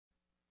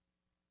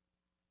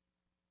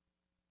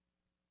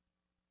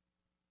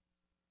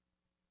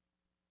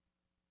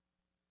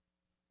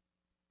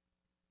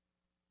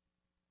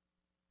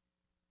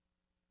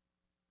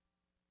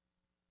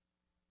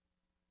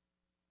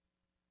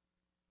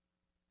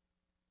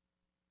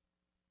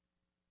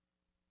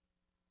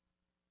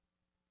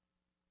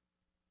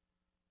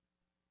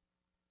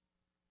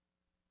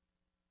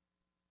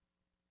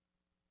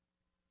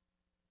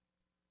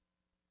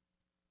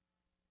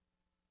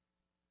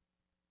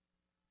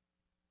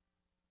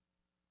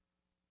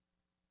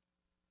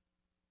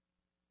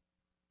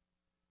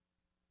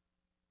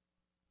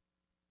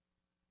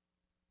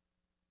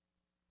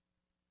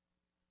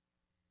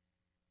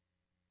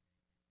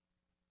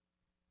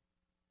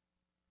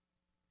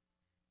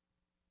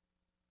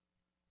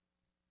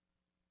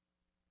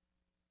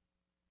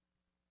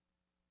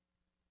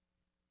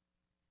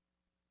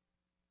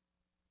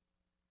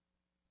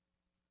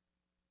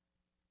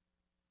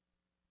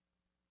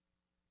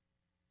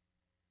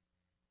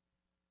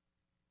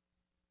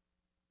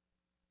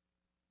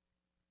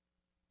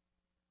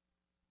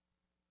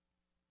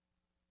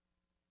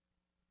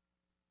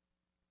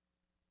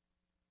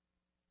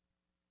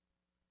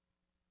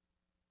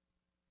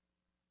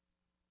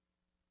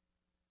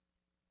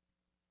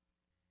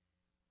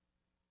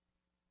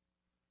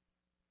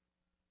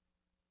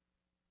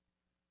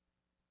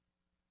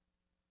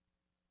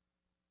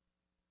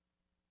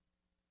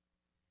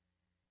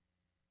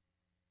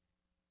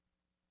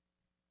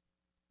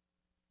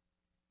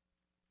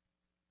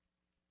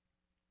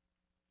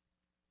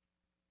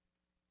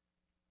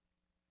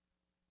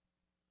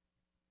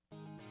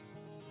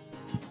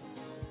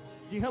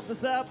Could you help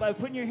us out by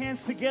putting your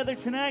hands together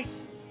tonight?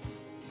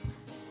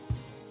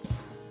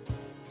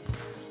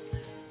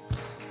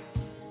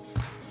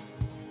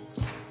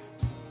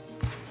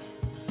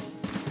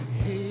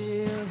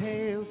 Hail,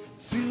 hail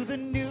to the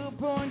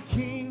newborn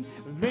King.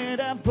 Let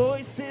our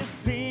voices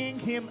sing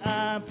him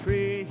our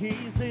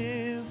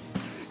praises.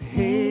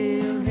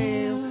 Hail,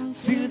 hail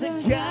to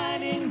the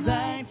guiding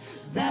light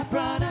that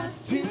brought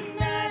us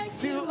tonight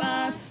to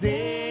our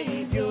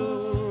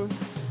Savior.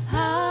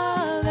 Hallelujah.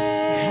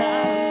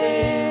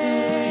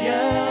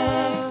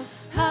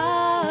 Hallelujah.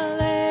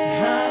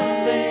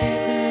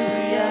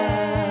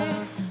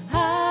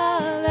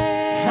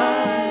 Hallelujah.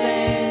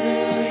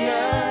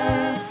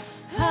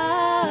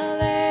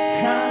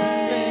 Hallelujah.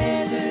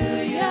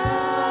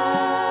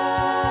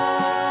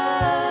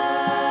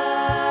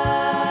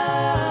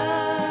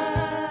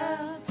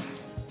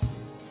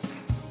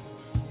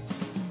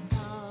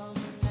 Come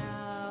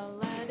now,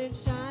 let it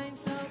shine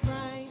so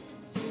bright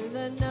to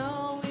the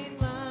knowing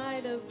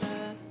light of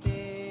the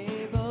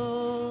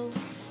stable.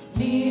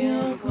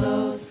 Kneel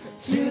close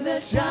to the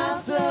child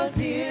so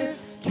dear.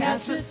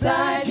 Cast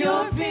aside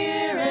your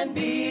fear and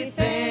be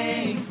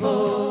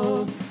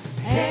thankful.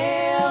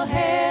 Hail,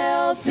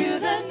 hail to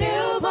the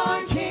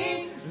newborn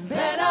King.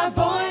 Let our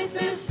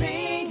voices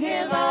sing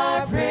him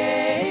our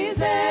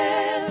praises.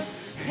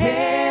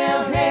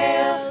 Hail,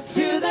 hail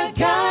to the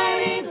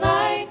guiding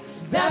light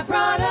that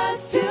brought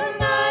us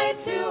tonight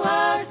to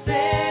our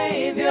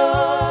Savior.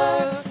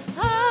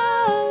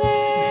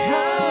 Hallelujah.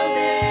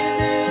 Hallelujah.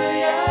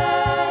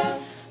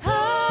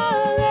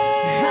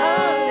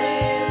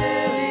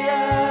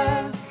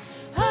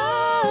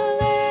 Hallelujah.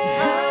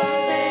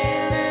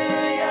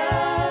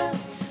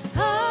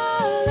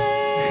 Hallelujah.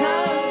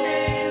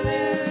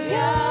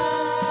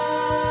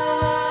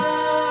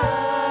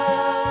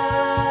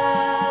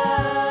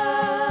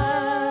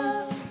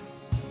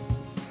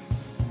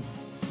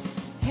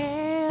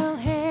 Hail,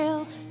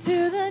 hail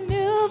to the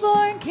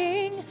newborn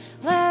King.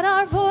 Let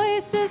our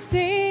voices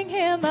sing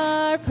him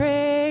our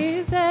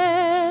praises.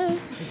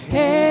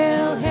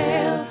 Hail,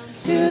 hail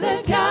to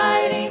the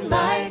guiding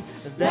light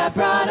that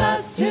brought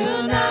us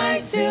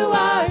tonight to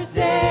our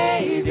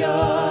Savior.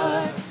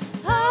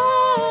 Hallelujah.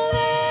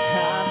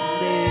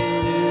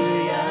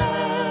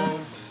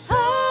 Hallelujah.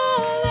 Hallelujah.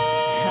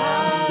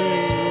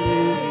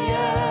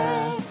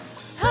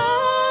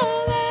 Hallelujah.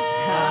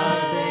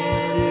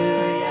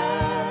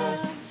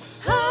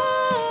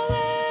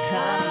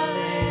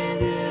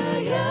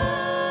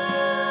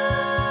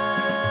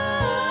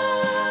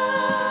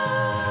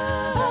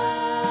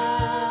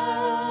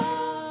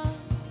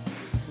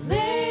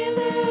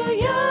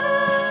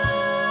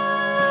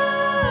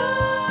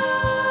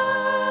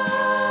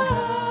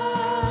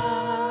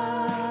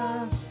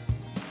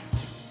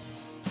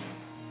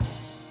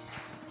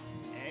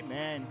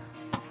 Amen.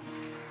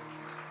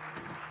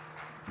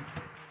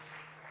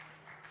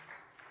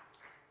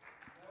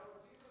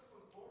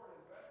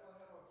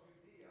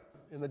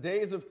 In the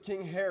days of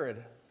King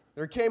Herod,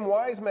 there came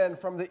wise men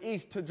from the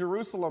east to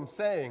Jerusalem,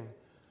 saying,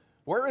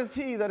 "Where is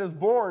he that is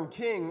born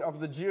King of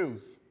the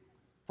Jews?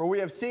 For we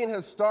have seen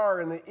his star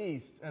in the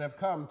east and have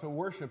come to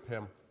worship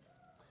him."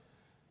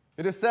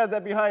 It is said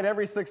that behind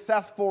every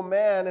successful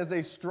man is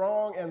a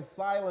strong and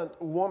silent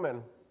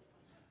woman.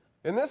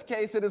 In this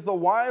case, it is the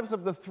wives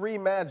of the three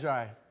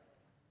magi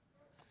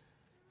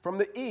from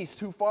the east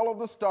who followed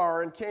the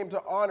star and came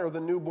to honor the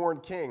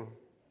newborn king.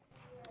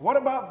 What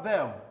about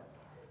them?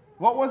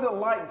 What was it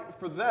like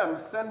for them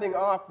sending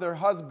off their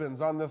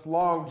husbands on this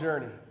long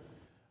journey?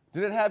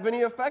 Did it have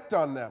any effect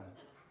on them?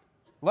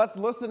 Let's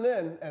listen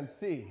in and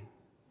see.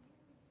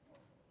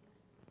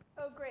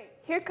 Oh, great.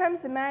 Here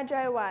comes the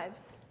Magi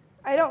wives.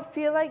 I don't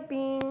feel like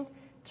being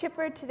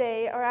chipper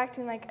today or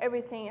acting like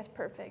everything is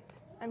perfect.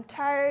 I'm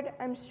tired,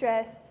 I'm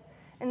stressed,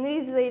 and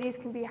these ladies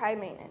can be high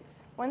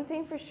maintenance. One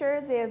thing for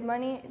sure, they have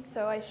money, and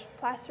so I should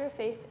plaster a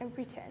face and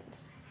pretend.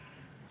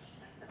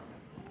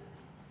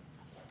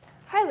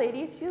 Hi,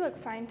 ladies. You look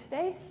fine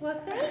today.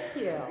 Well, thank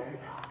you.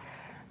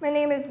 My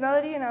name is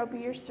Melody, and I'll be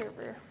your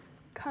server.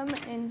 Come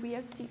and we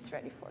have seats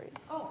ready for you.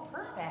 Oh,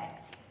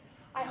 perfect.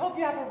 I hope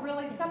you have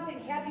something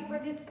heavy for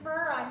this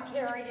fur I'm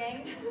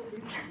carrying.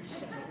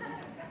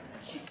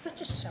 She's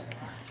such a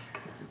show-off.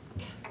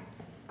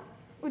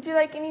 Would you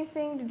like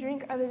anything to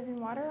drink other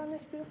than water on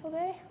this beautiful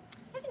day?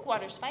 I think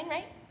water's fine,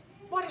 right?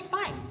 Water's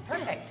fine.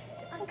 Perfect.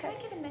 Okay. Can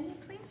I get a menu,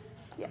 please?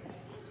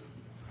 Yes.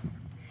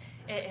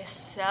 It is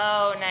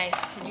so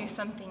nice to do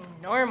something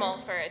normal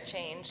for a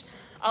change.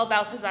 All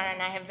Balthazar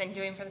and I have been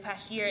doing for the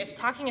past year is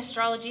talking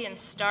astrology and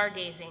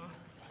stargazing.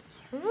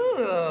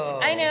 Ooh.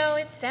 I know,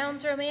 it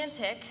sounds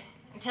romantic,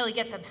 until he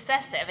gets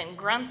obsessive and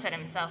grunts at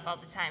himself all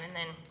the time, and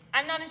then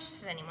I'm not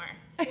interested anymore.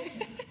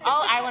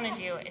 All I want to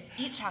do is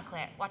eat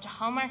chocolate, watch a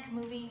Hallmark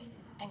movie,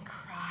 and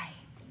cry.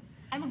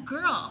 I'm a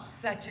girl.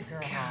 Such a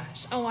girl.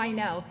 Gosh, oh, I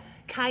know.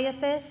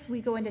 Caiaphas, we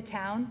go into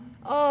town.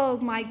 Oh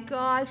my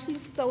gosh,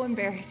 he's so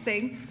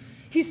embarrassing.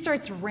 He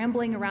starts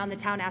rambling around the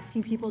town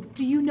asking people,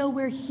 do you know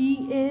where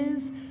he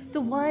is?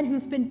 The one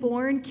who's been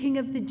born King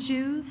of the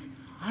Jews?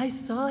 I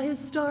saw his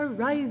star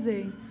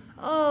rising.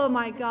 Oh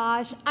my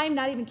gosh, I'm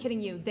not even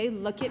kidding you. They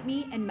look at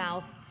me and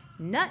mouth,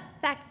 "Nut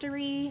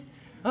Factory."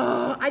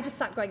 Oh, I just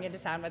stopped going into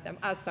town with them.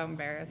 I was so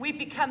embarrassed. We've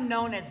become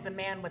known as the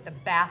man with the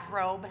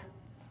bathrobe.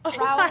 my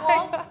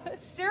Raoul, gosh.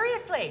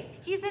 seriously,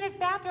 he's in his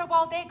bathrobe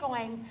all day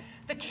going,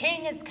 "The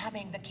king is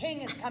coming, the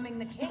king is coming,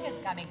 the king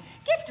is coming."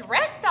 Get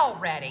dressed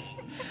already.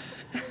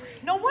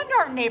 No wonder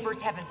our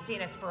neighbors haven't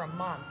seen us for a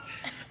month.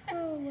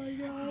 Oh my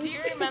gosh. Do you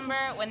remember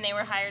when they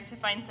were hired to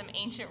find some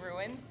ancient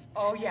ruins?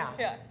 Oh, yeah.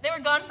 Yeah. They were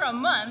gone for a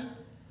month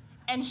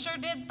and sure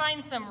did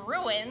find some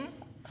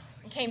ruins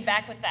and came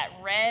back with that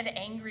red,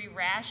 angry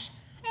rash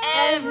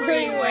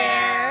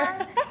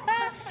everywhere.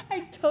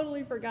 I'd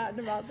totally forgotten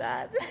about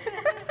that.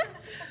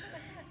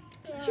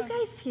 Did you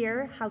guys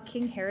hear how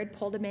King Herod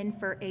pulled him in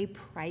for a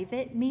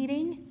private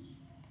meeting?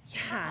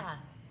 Yeah.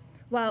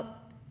 Well,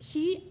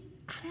 I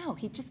don't know,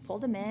 he just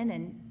pulled him in,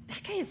 and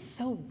that guy is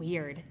so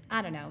weird.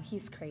 I don't know,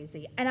 he's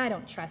crazy, and I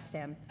don't trust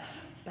him.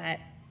 But,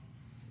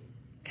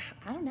 God,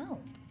 I don't know.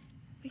 What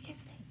do you guys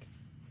think?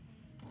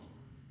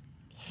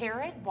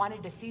 Herod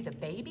wanted to see the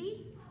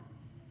baby?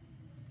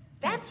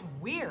 That's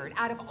weird.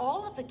 Out of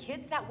all of the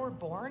kids that were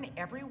born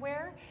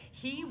everywhere,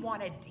 he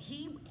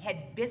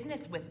had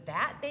business with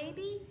that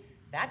baby?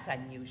 That's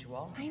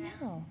unusual. I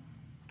know.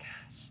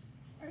 Gosh.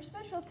 Our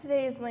special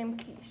today is lamb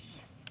quiche.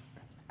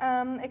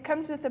 It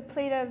comes with a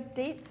plate of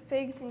dates,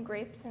 figs, and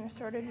grapes, and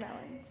assorted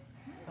melons.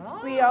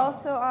 Oh. We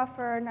also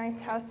offer a nice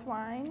house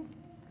wine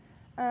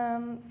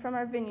from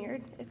our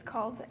vineyard. It's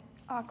called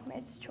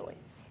Ahmed's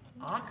Choice.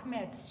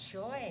 Ahmed's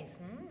Choice.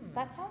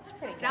 That sounds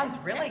pretty good. Sounds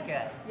really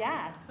good.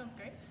 Yeah. Sounds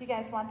great. You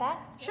guys want that?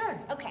 Sure.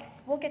 Okay,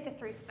 we'll get the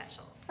 3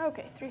 specials.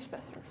 Okay, 3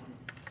 specials.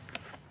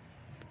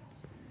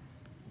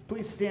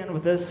 Please stand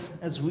with us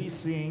as we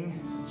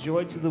sing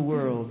Joy to the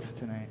World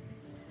tonight.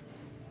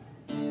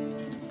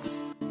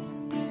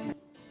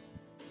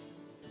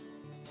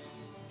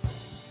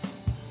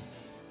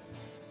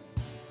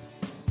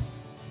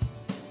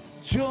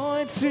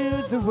 Joy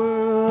to the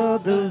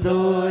world, the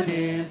Lord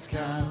is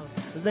come.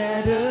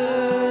 Let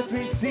earth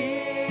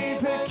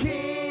receive her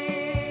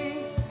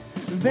King.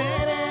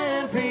 Let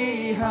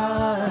every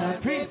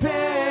heart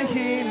prepare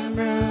him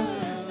room.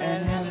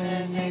 And heaven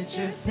and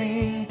nature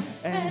sing,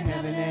 and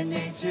heaven and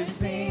nature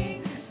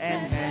sing,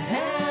 and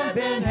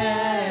heaven,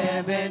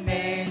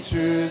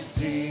 nature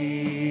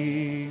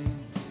sing.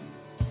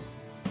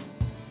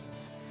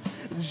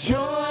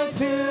 Joy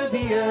to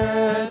the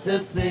earth, the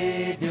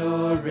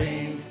Savior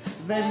reigns.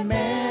 Let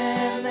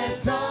men their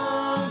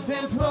songs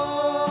employ,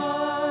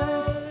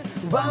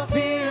 while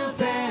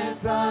fields and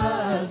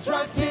floods,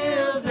 rocks,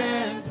 hills,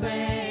 and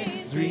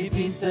plains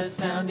repeat the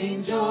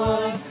sounding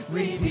joy,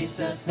 repeat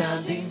the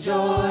sounding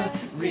joy,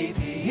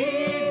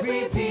 repeat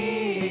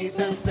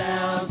the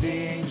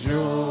sounding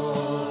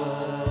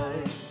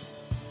joy.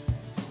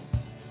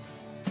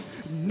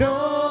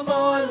 No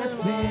more let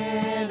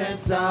sin and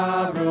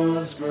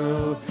sorrows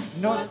grow,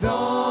 nor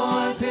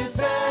thorns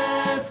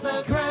infest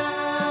the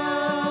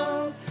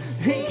ground.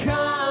 He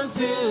comes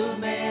to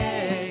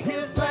make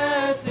his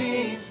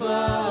blessings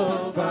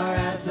flow, far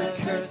as the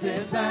curse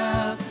is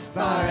found,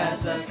 far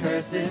as the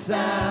curse is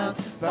found,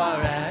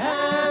 far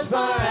as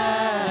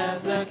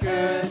the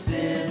curse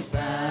is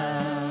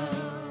found.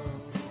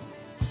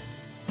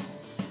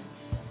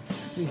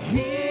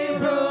 He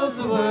rules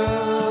the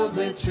world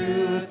with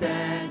truth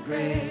and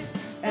grace,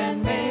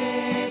 and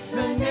makes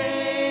the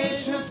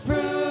nations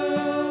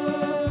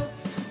prove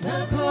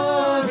the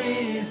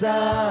glories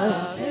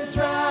of his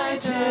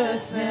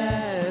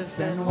righteousness,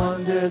 and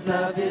wonders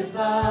of his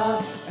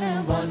love,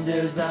 and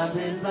wonders of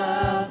his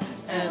love,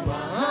 and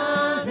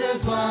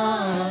wonders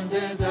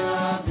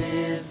of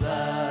his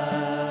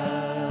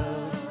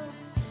love.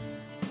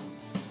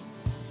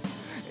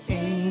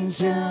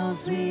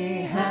 Angels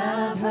we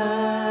have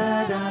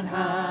heard on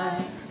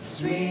high,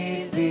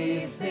 sweetly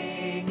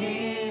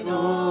singing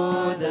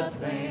o'er the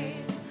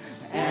plains,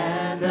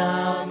 and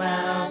the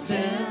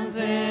mountains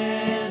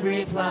in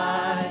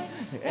reply,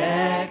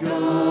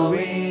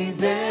 echoing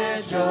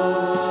their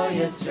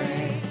joyous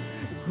strains.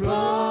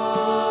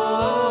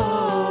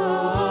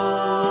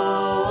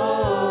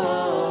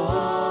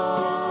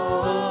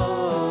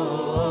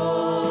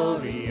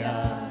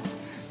 Gloria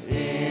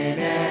in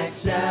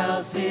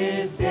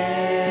excelsis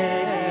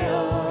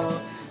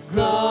Deo.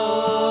 Gloria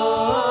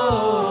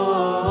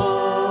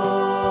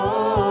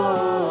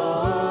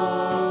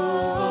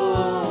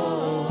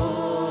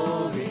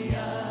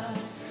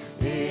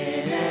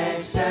in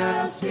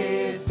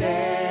excelsis Deo.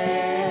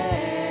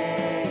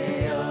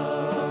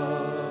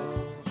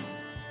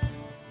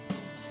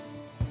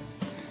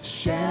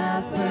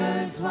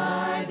 Shepherds,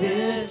 why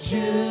this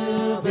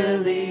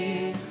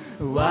jubilee?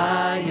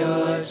 Why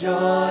your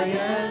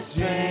joyous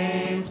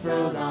strains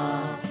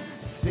prolong?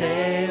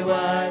 Say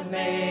what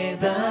made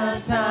the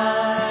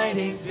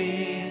tidings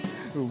be,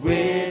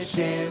 which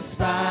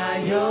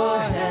inspire your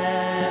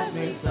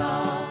heavenly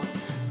song.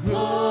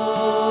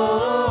 Gloria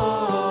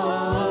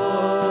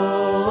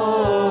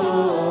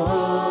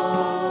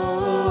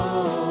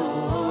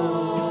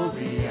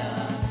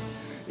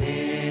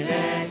in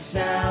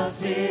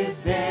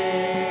excelsis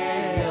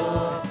Deo.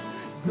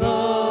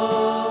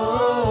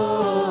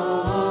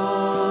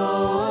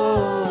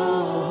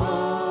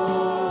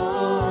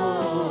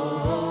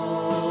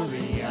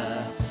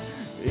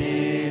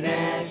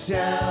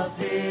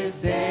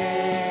 excelsis Deo.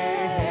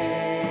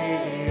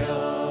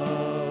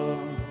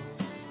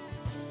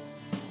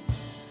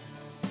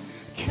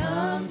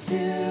 Come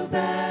to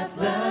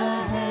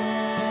Bethlehem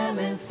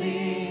and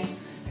see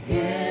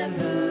him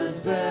whose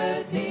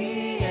birth the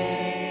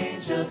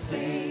angels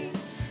sing.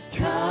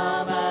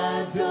 Come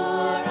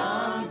adore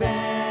on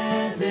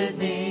bended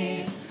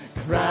knee,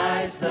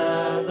 Christ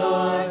the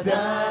Lord,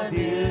 the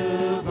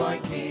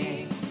newborn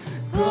King.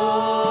 Gloria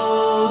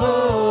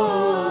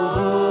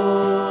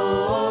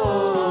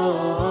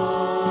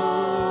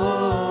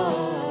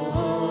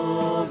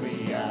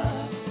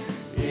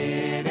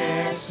in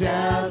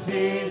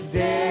excelsis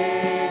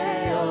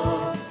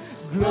Deo.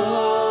 Gloria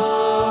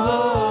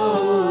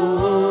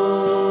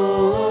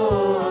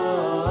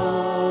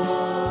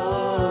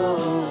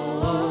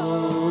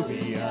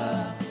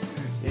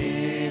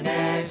in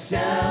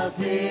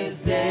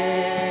excelsis Deo.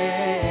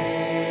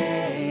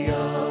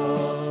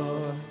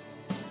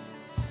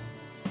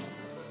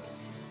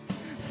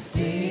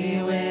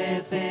 See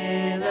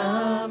within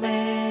a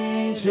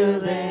manger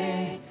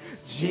lay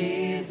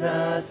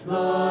Jesus,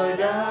 Lord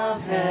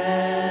of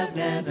heaven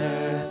and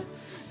earth.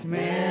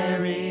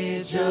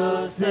 Mary,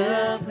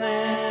 Joseph,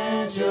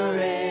 lend your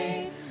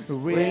aid.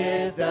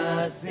 With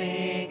us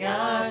sing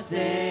our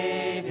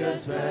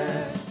Savior's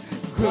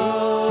birth.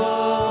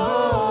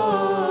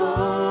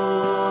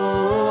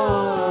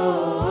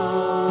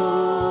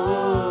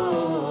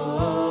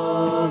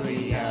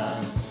 Gloria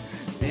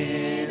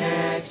in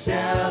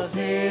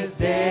excelsis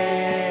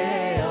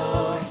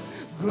Deo.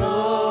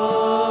 Gloria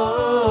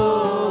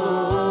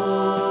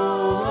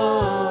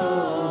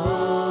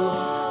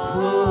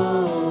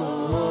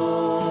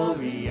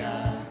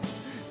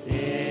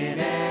in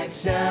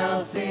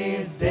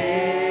excelsis Deo.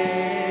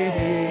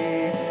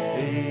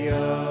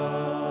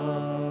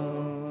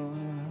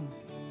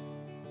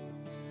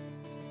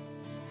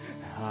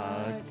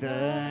 Hark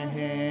the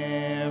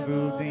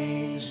herald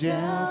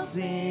angels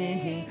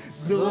sing,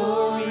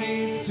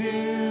 glory to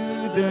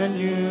the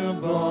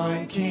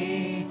newborn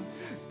King.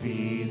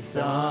 Peace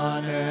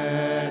on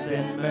earth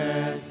and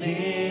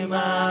mercy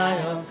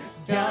mild,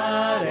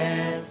 God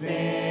and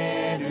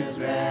sinners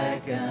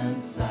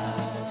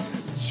reconciled.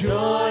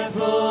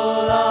 Joyful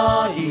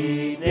all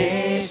ye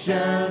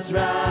nations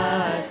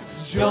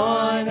rise,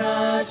 join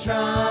the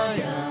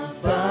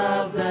triumph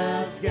of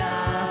the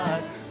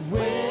sky.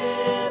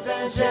 With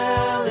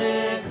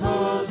angelic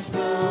hosts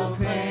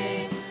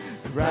proclaim,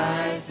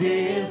 Christ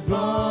is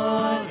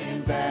born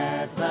in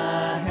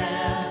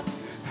Bethlehem.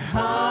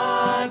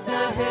 Hark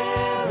the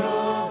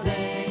heralds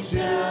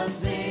angels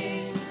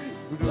sing,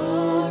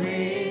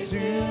 glory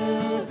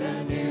to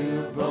the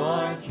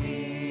newborn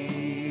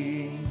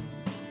King.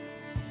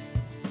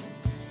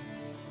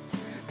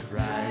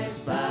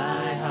 Christ by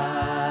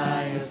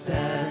highest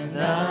heaven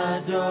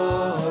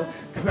adored,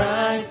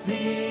 Christ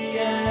the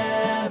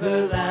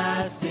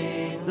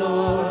everlasting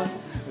Lord.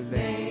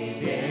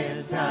 Late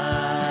in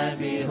time,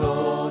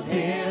 behold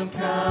him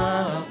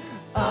come,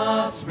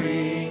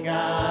 offspring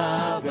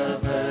of the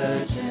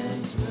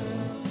Virgin's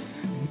womb.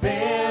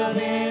 Veiled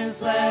in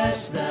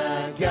flesh,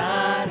 the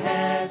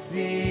Godhead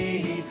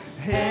see,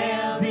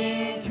 hail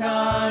the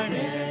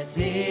incarnate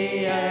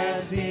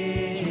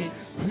deity.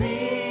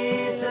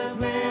 Please us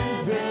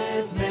men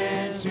with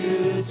men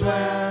to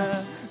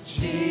dwell,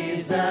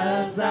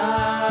 Jesus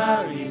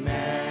our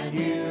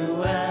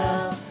Emmanuel.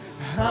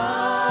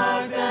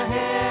 Hark the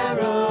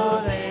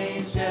herald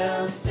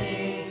angels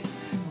sing,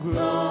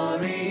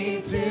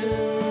 glory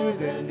to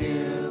the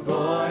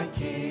newborn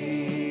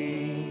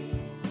King.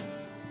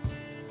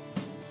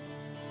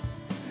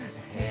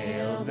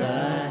 Hail the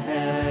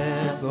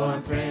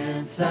heaven-born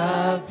Prince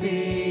of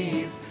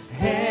Peace,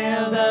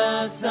 hail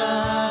the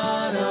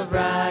Son of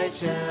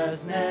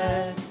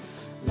Righteousness.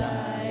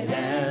 Light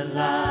and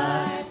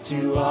life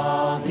to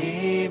all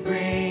he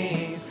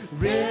brings,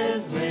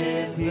 risen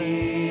with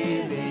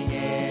healing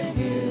in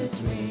his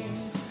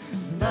wings.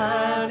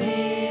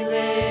 Mighty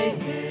lay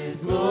his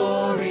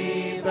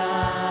glory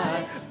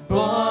by,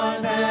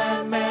 born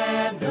that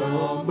man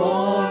no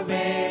more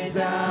may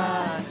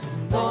die.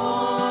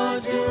 Born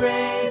to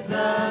raise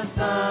the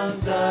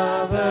sons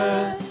of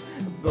earth,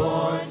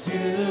 born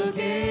to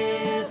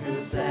give the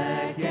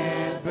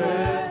second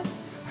birth.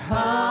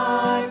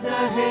 Hark the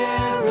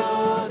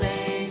herald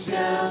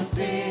angels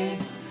sing,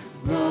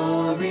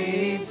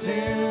 glory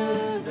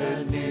to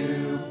the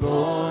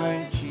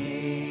newborn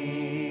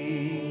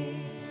King.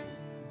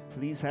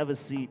 Please have a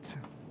seat.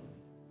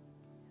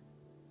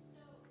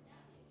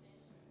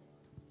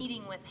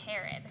 Meeting with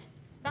Herod.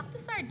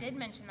 Balthasar did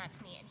mention that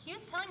to me, and he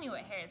was telling me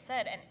what Herod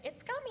said, and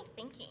it's got me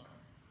thinking.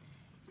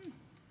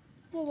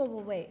 Whoa,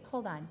 wait,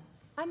 hold on.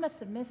 I must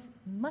have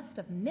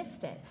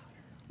missed it.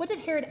 What did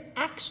Herod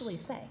actually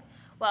say?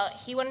 Well,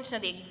 he wanted to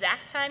know the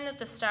exact time that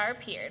the star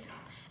appeared,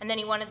 and then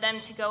he wanted them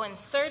to go and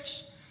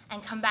search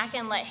and come back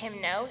and let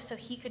him know so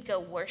he could go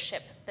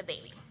worship the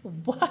baby.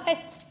 What?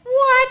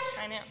 What?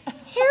 I know.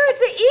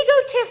 Herod's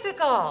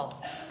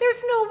egotistical.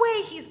 There's no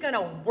way he's going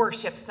to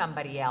worship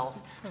somebody Oh,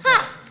 else.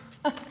 Ha!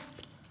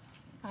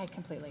 I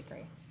completely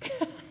agree.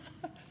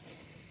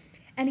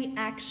 And he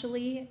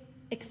actually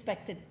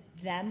expected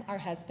them, our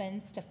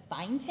husbands, to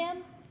find him?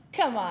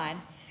 Come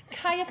on.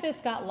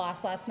 Caiaphas got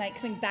lost last night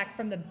coming back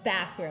from the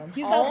bathroom.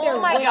 He's out there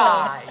my wailing,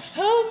 gosh.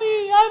 "Help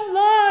me, I'm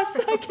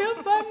lost. I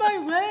can't find my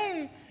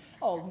way."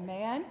 Old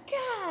man.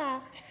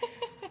 God.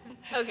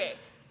 Okay,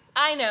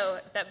 I know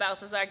that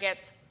Balthazar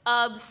gets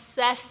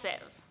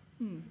obsessive.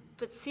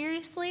 But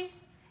seriously,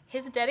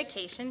 his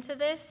dedication to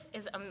this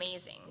is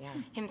amazing. Yeah.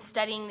 Him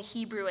studying the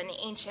Hebrew and the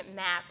ancient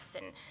maps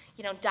and,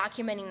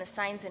 documenting the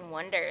signs and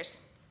wonders.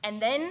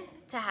 And then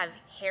to have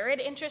Herod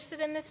interested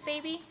in this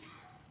baby,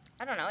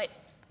 I don't know,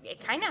 it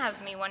kind of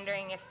has me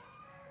wondering if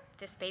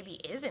this baby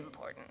is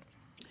important.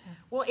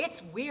 Well,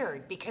 it's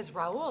weird because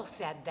Raul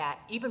said that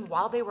even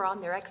while they were on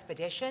their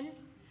expedition,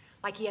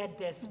 like he had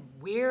this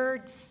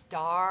weird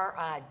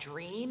star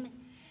dream,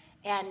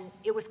 and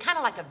it was kind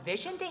of like a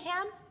vision to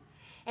him.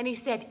 And he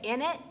said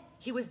in it,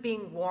 he was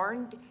being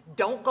warned,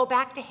 don't go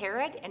back to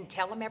Herod and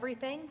tell him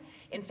everything.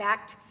 In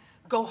fact,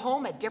 go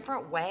home a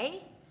different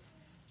way.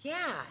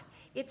 Yeah,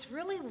 it's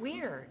really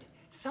weird.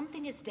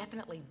 Something is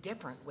definitely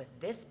different with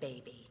this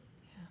baby.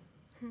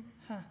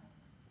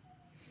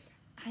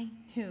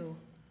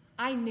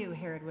 I knew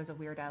Herod was a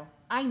weirdo.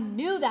 I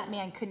knew that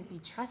man couldn't be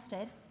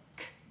trusted.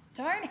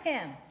 Darn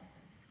him.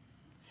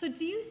 So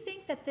do you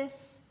think that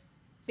this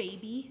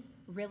baby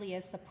really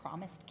is the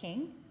promised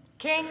king?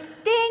 King,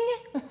 ding,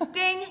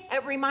 ding.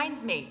 It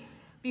reminds me,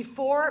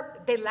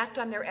 before they left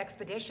on their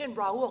expedition,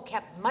 Raul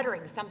kept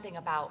muttering something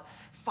about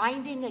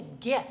finding a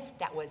gift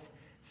that was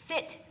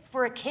fit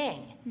for a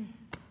king.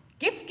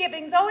 Gift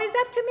giving's always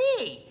up to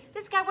me.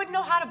 This guy wouldn't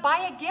know how to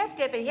buy a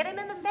gift if it hit him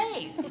in the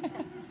face.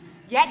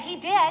 Yet he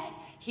did.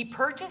 He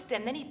purchased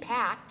and then he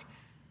packed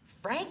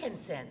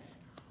frankincense.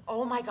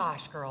 Oh my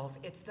gosh, girls,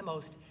 it's the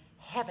most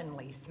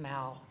heavenly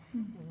smell.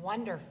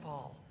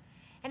 Wonderful.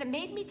 And it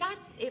made me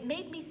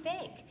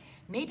think,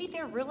 maybe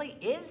there really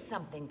is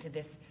something to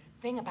this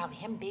thing about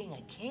him being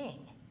a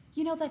king.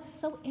 That's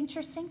so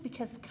interesting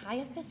because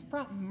Caiaphas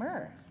brought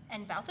myrrh.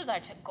 And Balthazar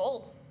took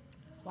gold.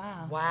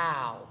 Wow.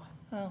 Wow.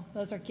 Oh,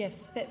 those are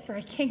gifts fit for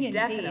a king indeed.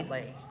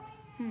 Definitely.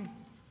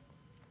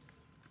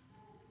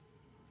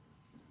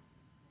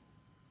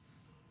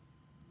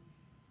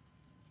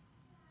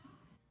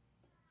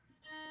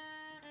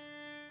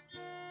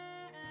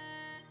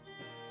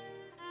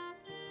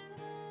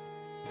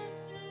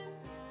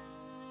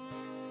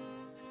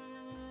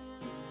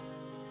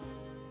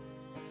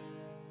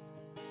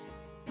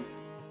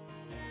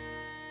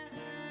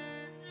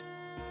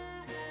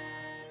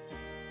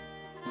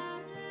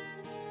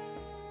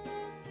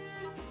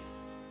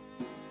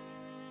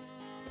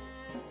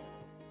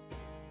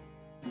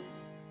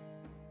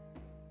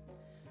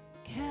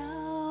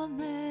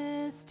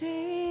 Countless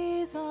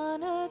days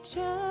on a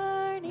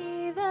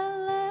journey that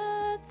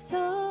led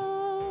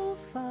so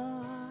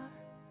far.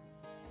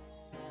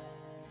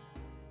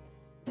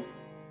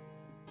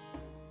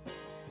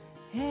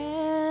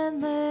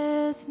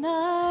 Endless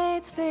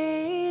nights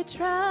they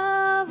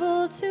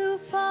traveled to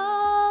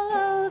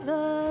follow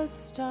the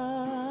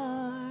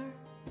star.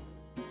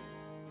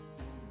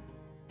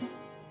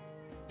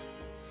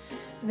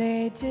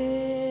 They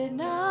did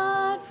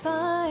not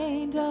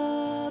find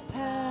a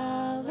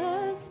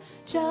palace,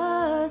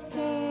 just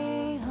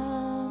a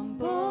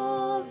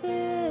humble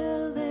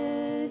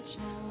village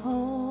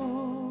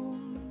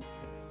home.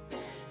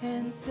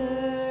 And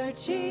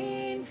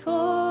searching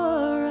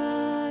for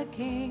a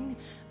king,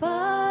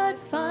 but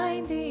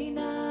finding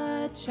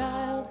a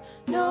child,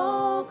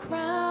 no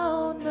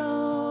crown,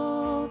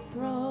 no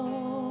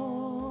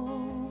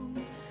throne.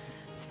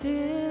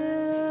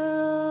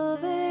 Still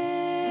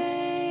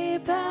they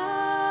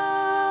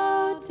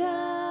bow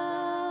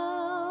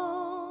down.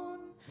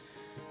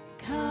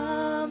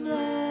 Come,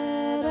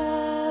 let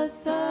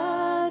us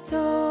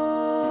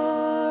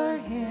adore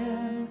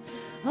him.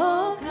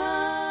 Oh,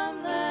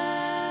 come,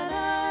 let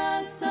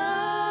us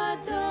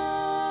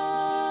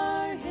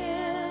adore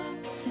him.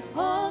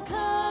 Oh,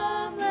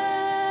 come,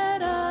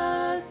 let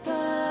us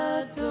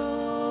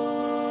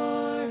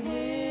adore him.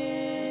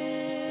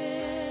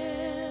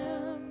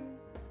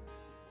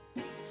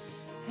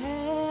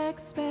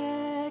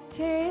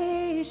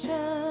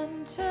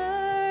 Expectation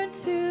turned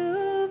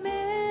to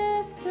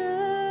mystery,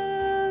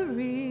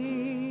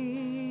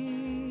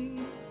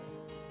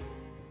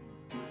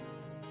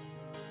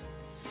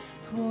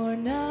 for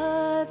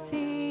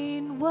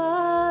nothing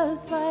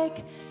was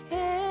like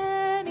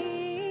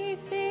anything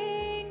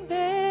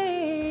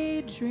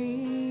they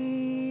dreamed.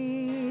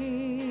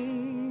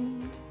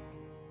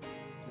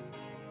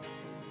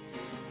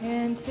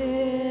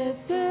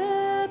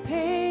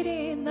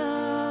 Anticipating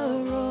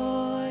the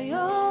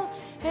royal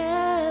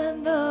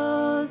and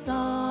those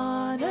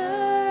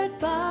honored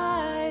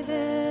by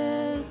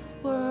this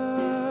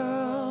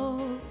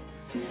world.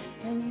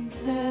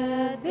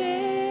 Instead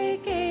they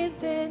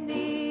gazed in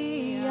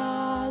the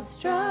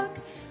awestruck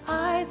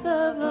eyes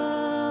of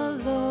a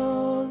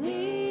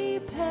lowly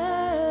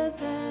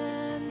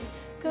peasant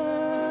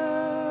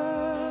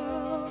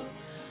girl,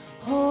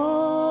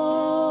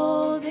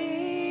 holding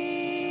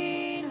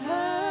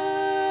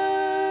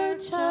her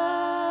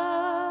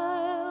child.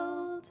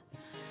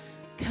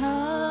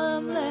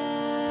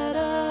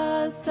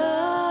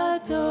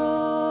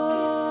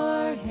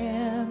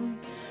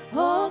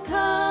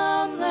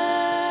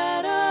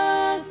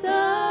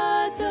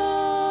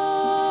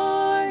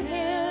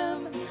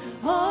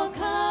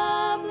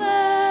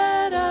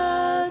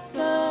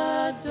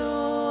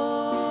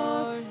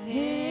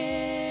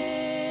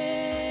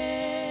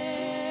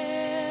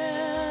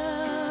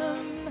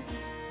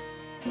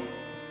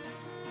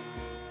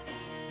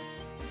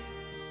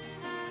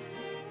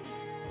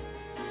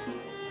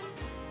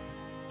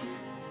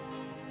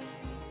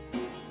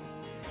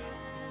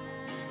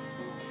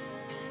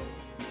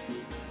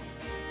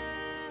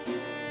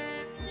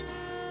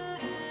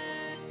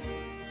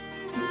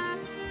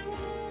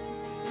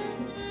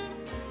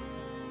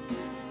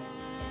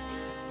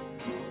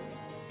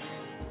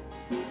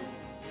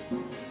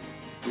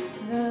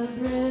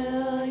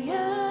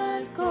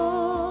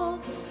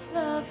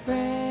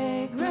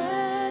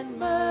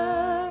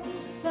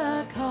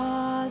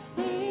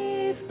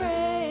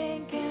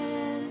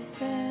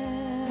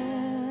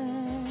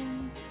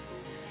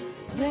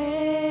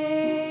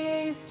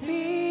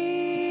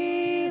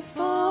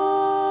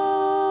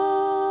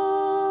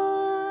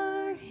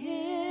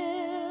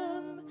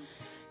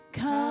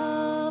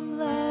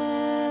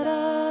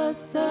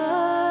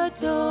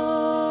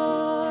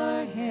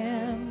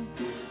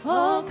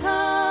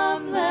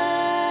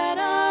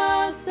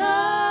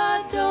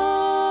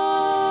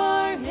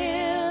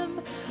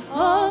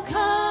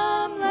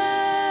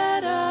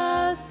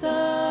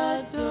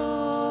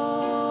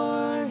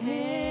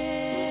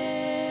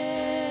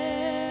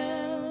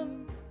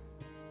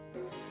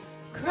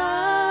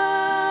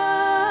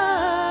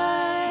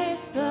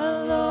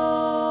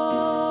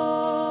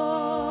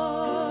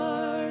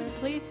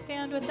 please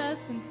stand with us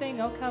and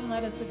sing, "Oh Come,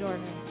 Let Us Adore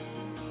Him."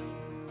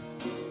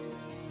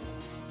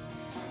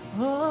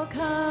 Oh,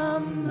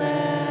 come,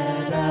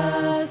 let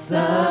us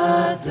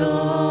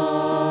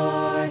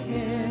adore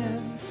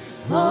Him.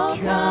 Oh,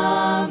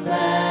 come,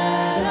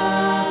 let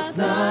us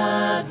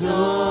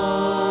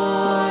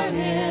adore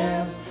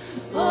Him.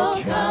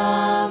 Oh,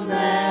 come,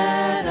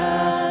 let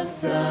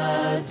us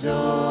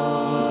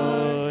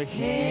adore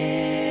Him.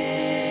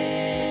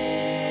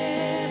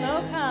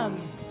 Oh, come.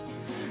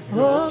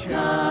 Oh,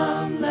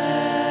 come,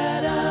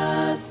 let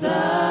us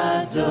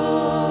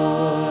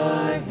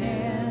adore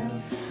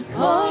Him.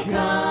 Oh,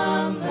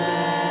 come,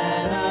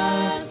 let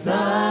us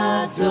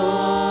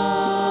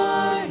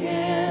adore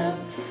Him.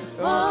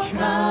 Oh,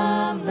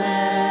 come,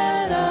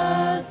 let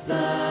us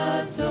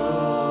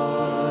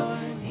adore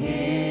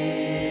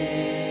Him.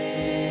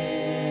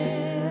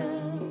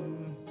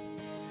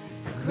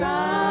 Christ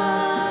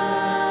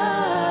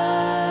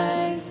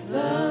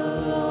the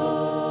Lord.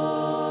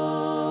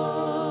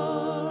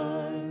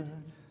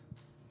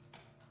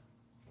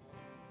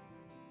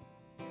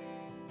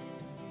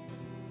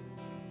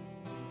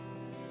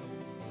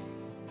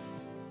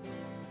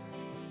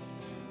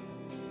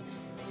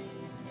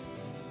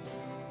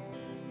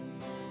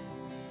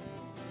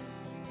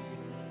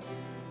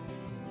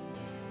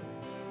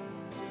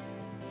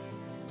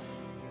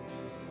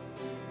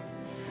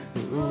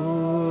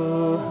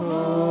 Oh,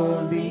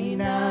 holy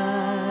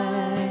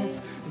night,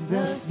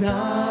 the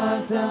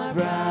stars are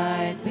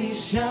brightly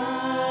shining.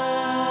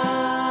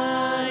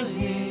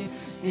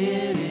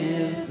 It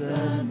is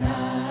the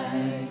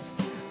night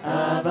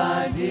of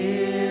our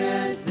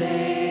dear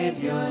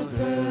Savior's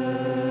birth.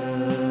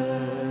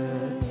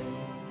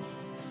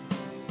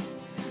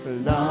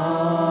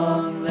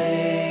 Long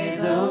lay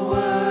the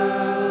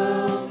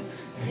world,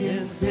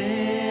 his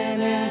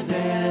sin and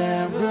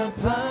error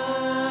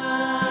pining,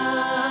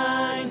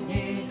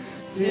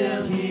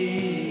 till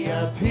he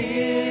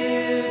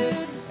appeared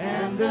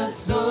and the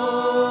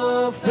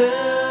soul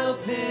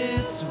felt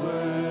its worth.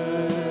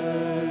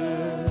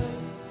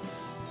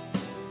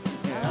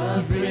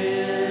 A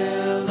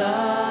thrill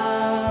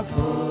of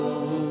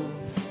hope,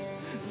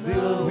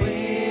 the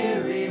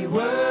weary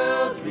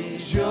world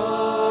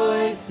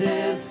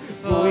rejoices,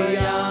 for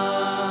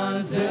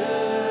yonder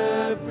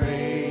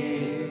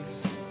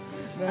breaks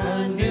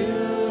a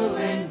new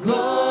and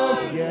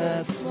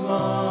glorious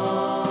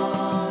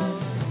morn.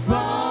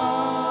 Fall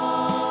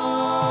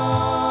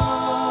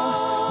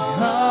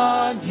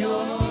on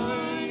your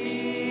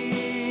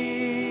knees.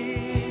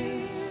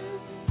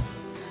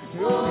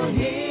 Oh,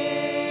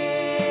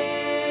 hear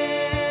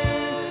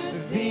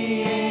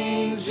the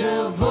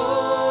angel voices.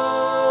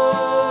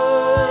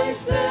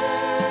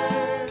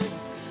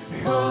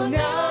 Oh, night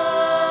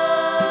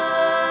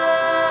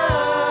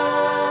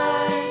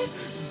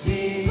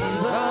divine.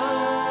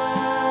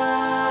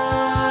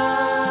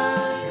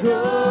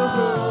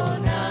 Oh,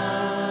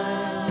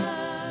 night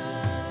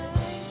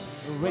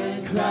when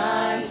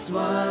Christ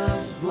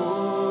was born.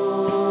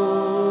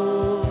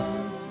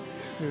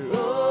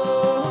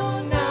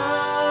 Oh, night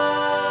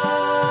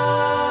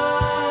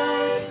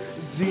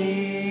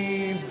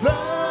divine.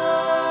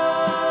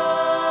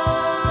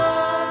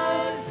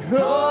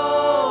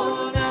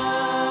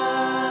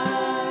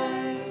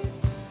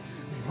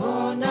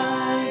 Oh,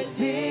 night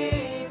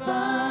divine.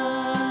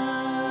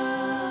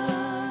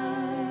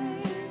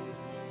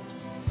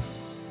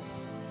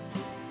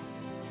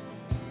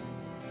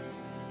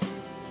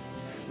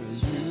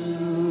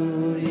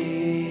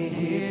 Truly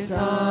he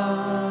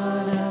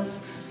taught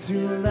us to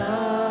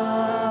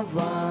love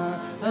one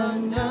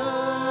another.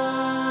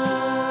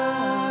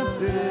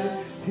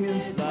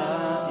 His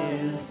law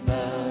is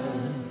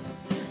love,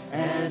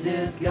 and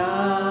his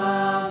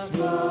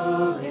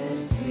gospel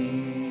is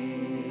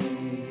peace.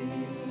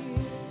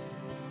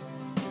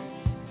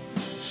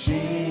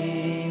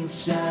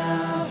 Chains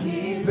shall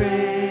he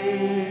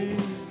break,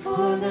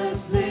 for the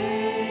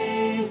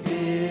slave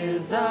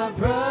is our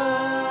brother,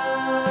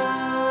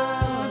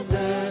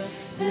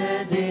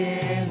 and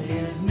in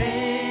his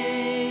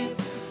name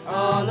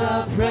all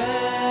oppression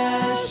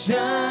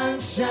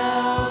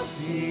shall cease.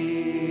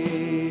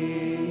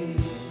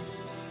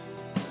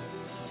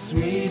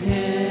 Sweet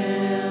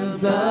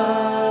hymns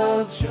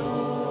of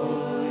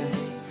joy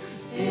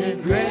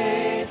in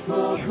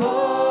grateful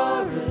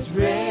chorus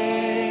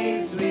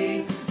raise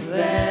we,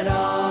 let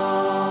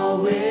all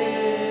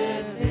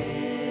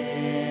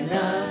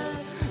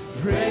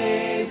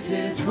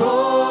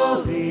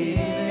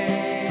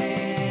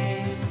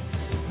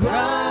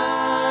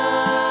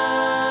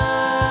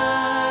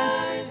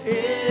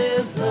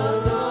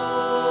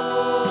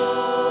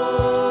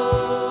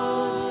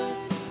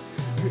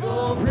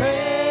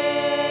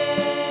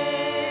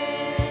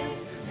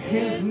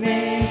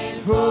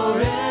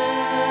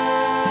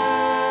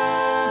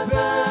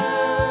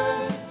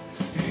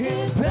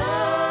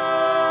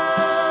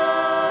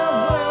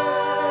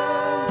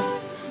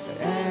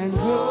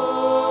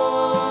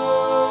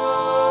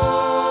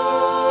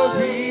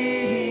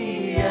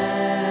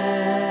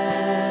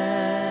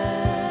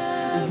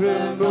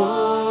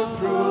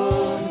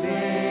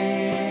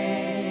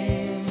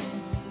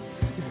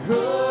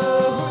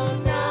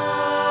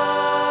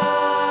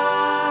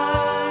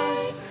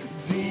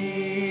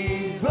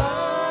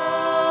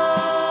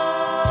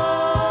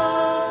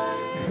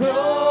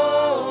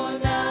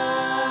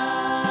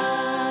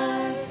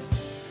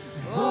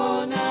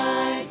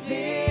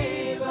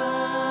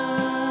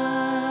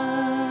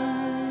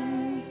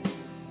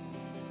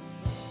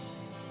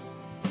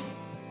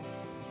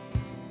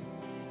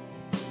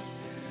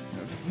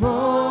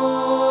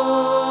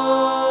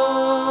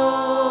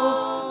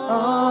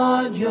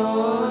on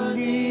your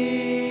knees.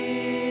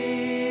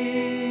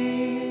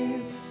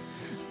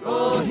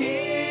 Oh,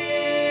 hear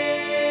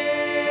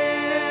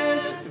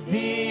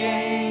the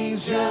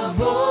angel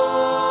voices.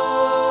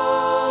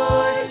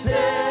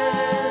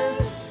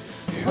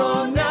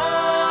 Oh, night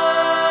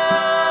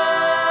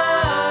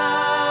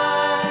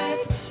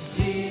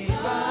divine.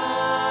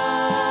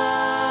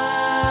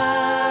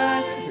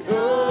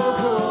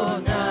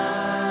 Oh,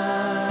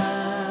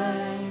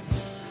 night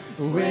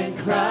when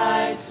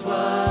Christ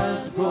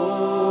was born.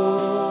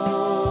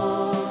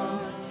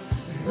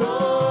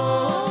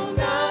 Oh,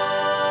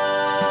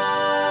 night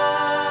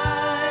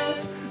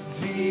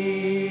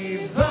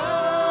divine.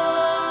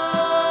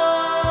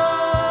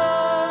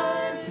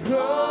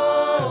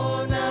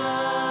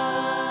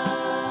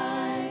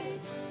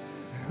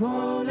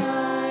 Oh,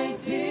 night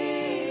divine.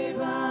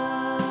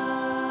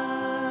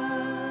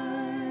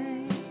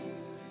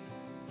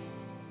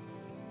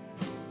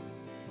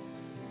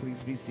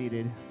 Please be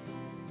seated.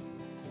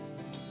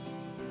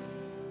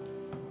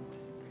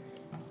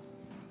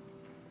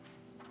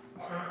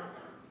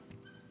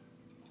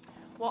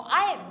 Well,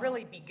 I had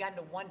really begun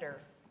to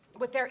wonder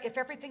if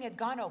everything had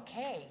gone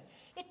okay.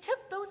 It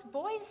took those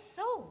boys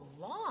so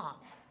long,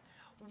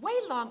 way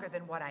longer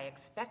than what I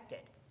expected.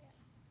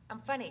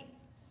 I'm funny.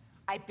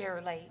 I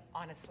barely,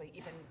 honestly,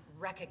 even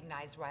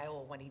recognized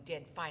Raul when he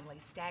did finally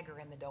stagger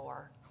in the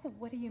door.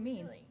 What do you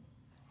mean?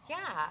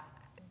 Yeah,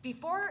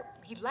 before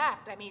he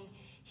left, I mean,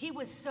 he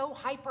was so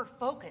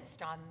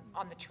hyper-focused on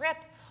the trip,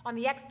 on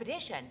the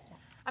expedition.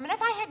 I mean,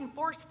 if I hadn't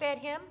force-fed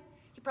him,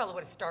 he probably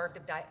would have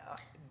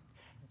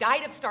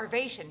died of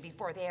starvation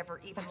before they ever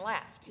even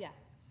left. Yeah.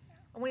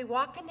 And when he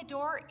walked in the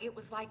door, it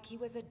was like he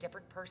was a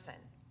different person.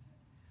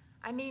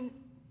 I mean,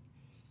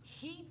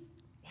 he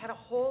had a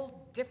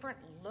whole different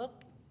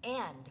look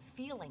and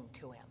feeling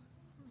to him.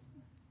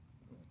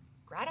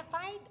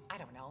 Gratified? I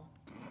don't know.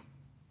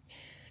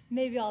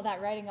 Maybe all that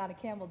riding on a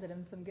camel did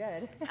him some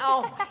good.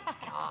 Oh my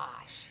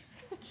gosh.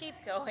 Keep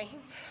going.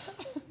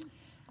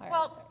 All right,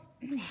 Well,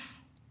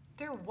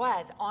 there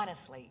was,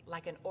 honestly,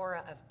 like an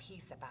aura of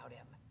peace about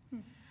him.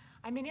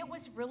 I mean, it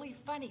was really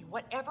funny.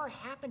 Whatever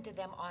happened to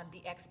them on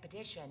the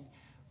expedition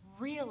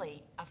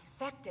really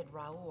affected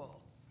Raul.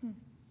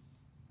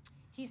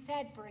 He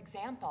said, for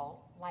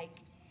example, like,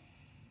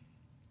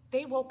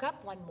 they woke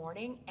up one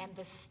morning and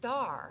the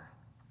star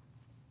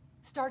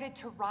started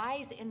to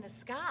rise in the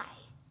sky.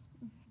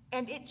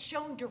 And it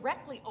shone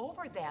directly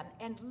over them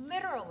and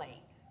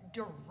literally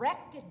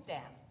directed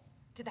them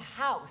to the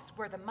house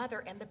where the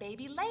mother and the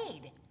baby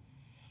laid.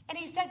 And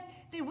he said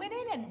they went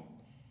in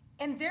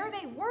and there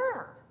they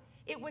were.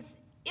 It was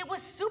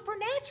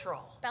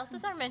supernatural.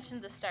 Balthazar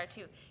mentioned the star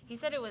too. He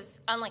said it was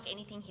unlike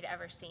anything he'd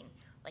ever seen.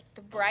 Like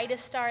the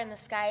brightest star in the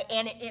sky,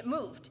 and it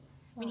moved.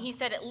 I mean, he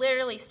said it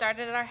literally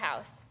started at our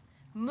house,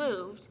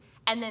 moved,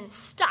 and then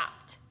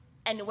stopped.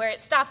 And where it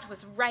stopped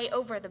was right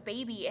over the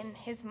baby and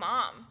his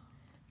mom.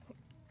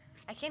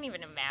 I can't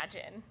even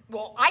imagine.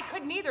 Well, I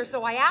couldn't either,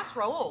 so I asked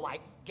Raul,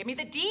 like, give me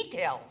the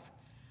details.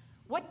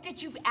 What,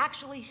 did you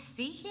actually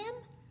see him?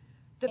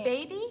 The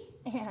baby?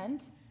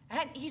 And?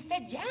 And he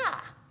said, yeah.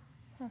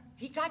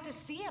 He got to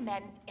see him,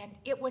 and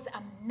it was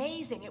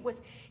amazing. It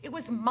was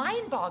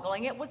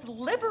mind-boggling. It was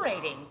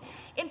liberating.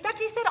 In fact,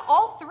 he said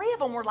all three of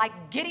them were like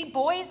giddy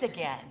boys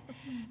again.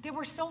 They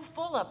were so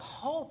full of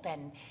hope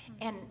and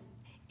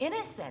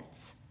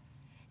innocence.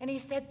 And he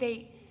said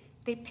they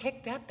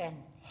picked up and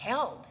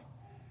held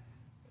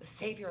the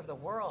Savior of the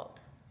world.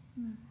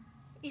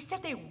 He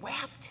said they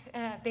wept,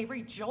 they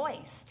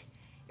rejoiced.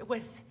 It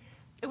was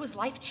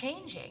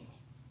life-changing.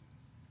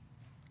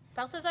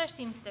 Balthazar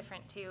seems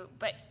different too,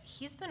 but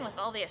he's been with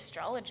all the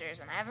astrologers,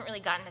 and I haven't really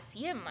gotten to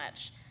see him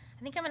much.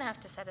 I think I'm gonna have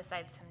to set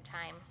aside some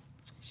time.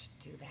 You should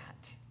do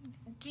that.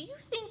 Do you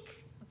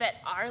think that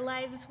our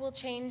lives will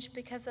change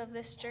because of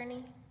this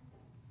journey?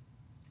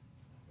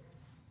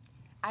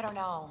 I don't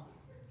know.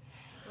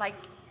 Like,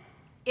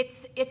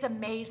 it's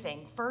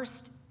amazing.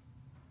 First,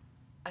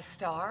 a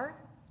star,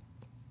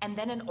 and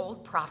then an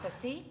old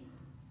prophecy,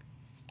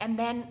 and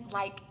then,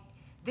 like,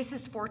 this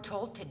is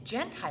foretold to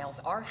Gentiles,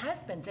 our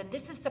husbands, and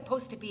this is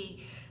supposed to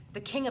be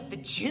the king of the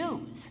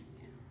Jews.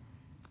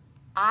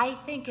 I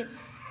think it's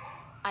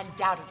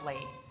undoubtedly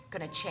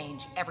going to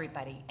change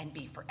everybody and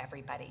be for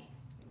everybody.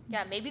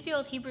 Yeah, maybe the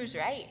old Hebrew's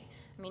right.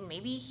 I mean,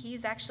 maybe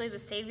he's actually the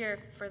savior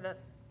for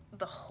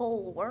the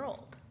whole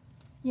world.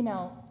 You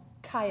know,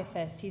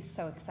 Caiaphas, he's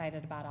so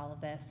excited about all of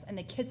this. And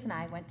the kids and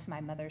I went to my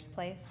mother's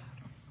place.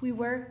 We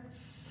were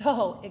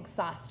so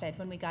exhausted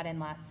when we got in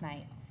last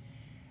night.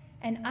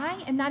 And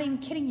I am not even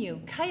kidding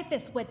you.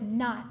 Caiaphas would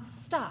not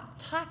stop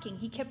talking.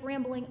 He kept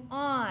rambling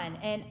on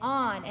and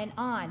on and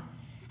on.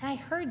 And I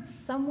heard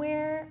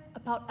somewhere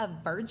about a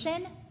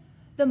virgin.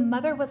 The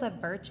mother was a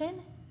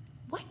virgin.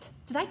 What?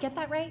 Did I get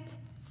that right?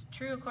 It's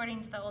true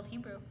according to the old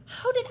Hebrew.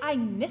 How did I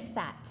miss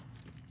that?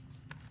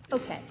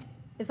 Okay,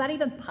 is that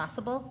even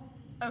possible?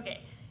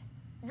 Okay,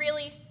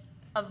 really,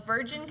 a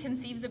virgin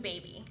conceives a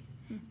baby.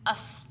 A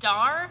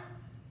star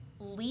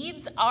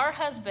leads our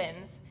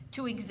husbands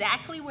to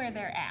exactly where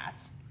they're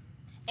at,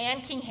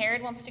 and King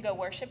Herod wants to go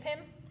worship him.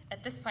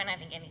 At this point, I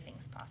think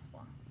anything's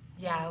possible.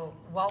 Yeah,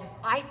 well,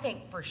 I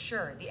think for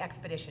sure the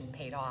expedition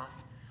paid off.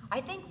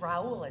 I think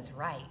Raul is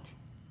right.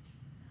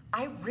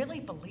 I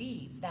really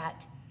believe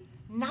that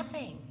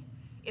nothing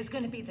is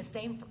going to be the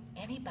same for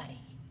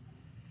anybody.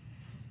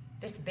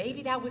 This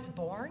baby that was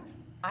born,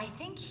 I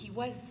think he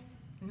was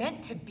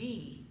meant to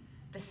be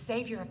the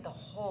savior of the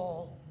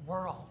whole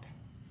world.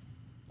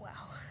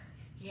 Wow.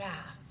 Yeah.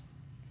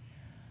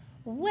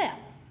 Well,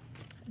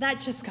 that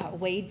just got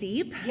way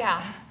deep.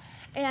 Yeah.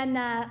 And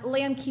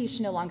lamb quiche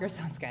no longer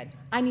sounds good.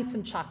 I need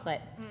some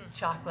chocolate.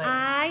 Chocolate.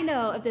 I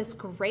know of this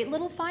great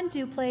little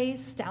fondue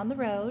place down the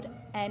road,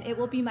 and it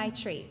will be my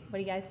treat. What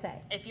do you guys say?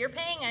 If you're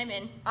paying, I'm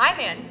in. I'm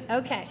in.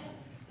 Okay.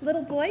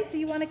 Little boy, do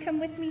you want to come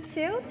with me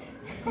too?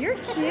 You're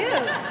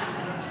cute.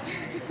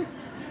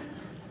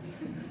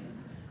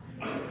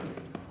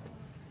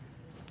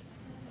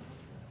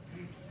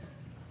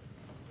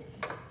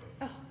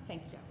 Oh,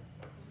 thank you.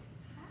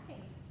 Hi,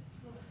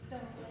 little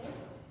stowaway.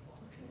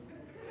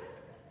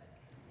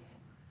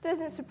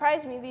 Doesn't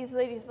surprise me these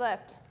ladies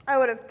left. I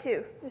would have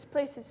too. This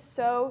place is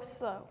so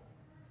slow.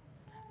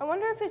 I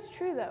wonder if it's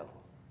true though.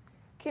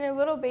 Can a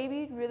little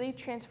baby really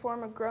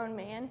transform a grown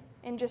man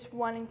in just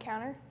one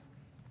encounter?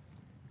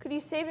 Could he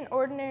save an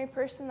ordinary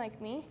person like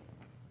me?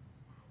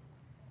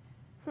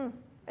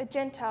 A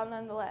Gentile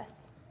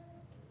nonetheless.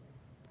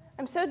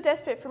 I'm so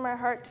desperate for my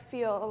heart to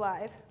feel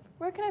alive.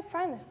 Where can I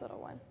find this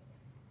little one?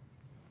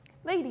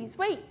 Ladies,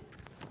 wait!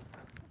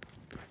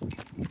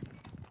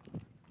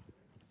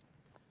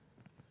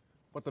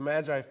 What the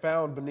Magi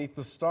found beneath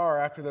the star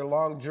after their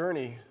long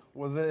journey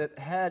was that it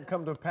had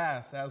come to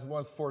pass as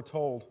was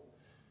foretold.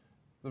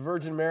 The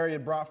Virgin Mary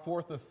had brought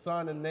forth a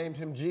son and named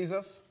him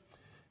Jesus,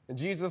 and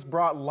Jesus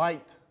brought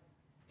light,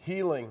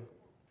 healing,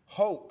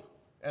 hope,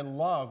 and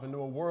love into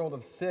a world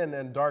of sin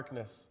and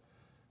darkness.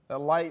 That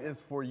light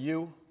is for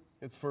you,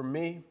 it's for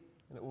me,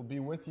 and it will be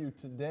with you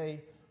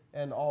today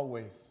and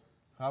always.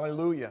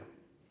 Hallelujah.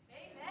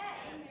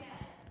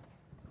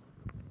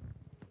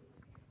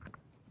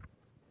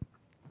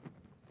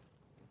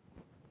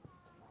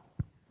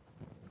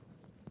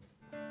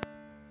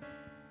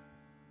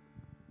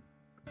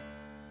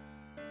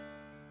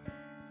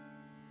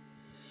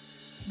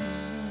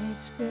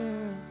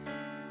 Girl,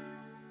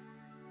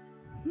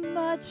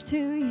 much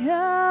too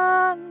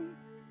young,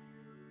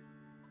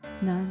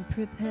 none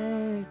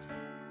prepared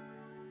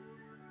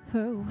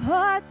for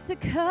what's to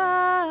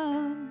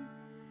come.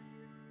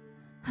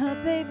 A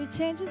baby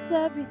changes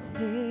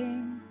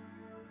everything.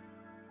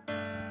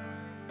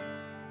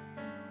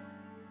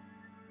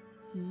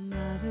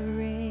 Not a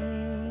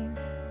ring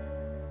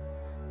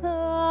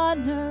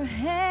on her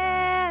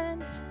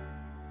hand,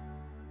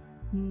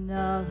 and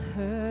all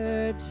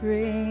her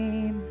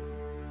dreams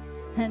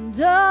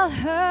and all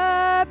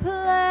her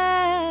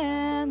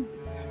plans.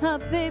 A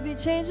baby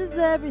changes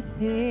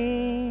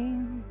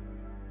everything.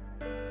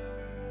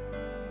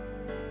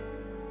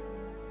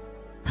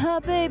 A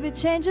baby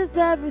changes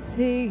everything.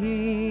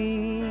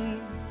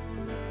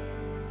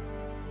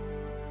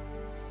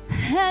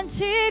 And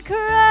she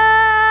cried.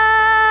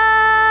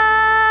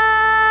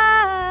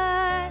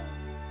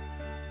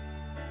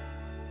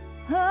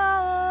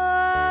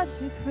 Oh,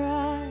 she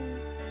cried.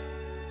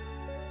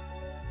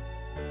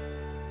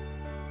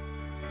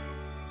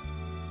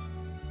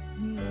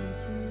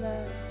 She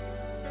loved,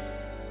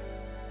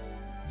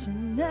 she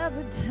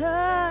never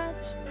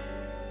touched.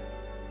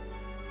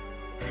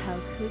 How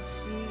could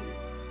she?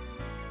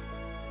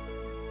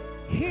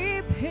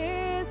 He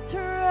pierced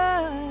her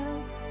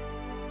eyes,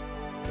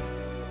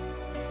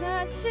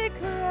 and she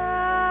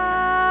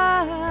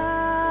cried.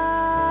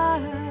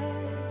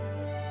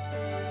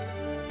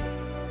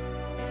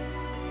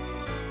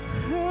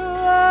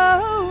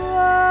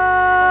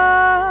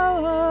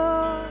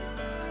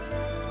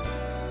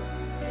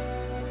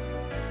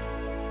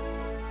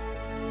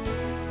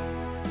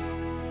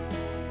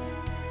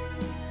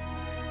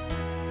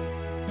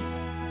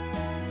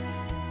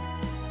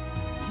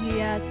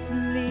 Just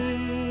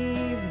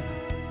leave,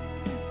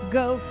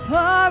 go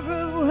far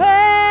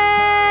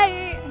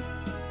away.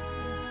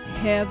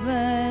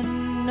 Heaven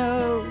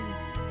knows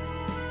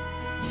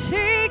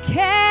she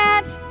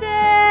can't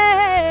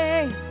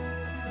stay.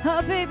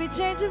 Her baby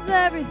changes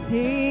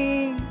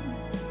everything,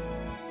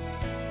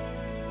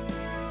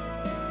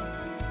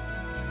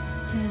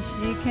 and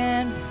she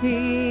can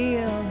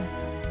feel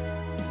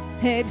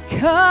it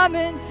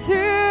coming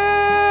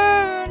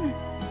soon.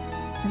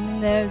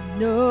 And there's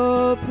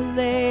no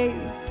place,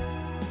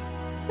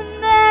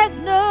 and there's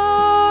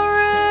no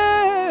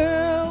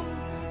room.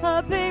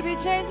 A baby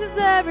changes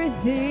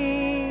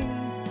everything.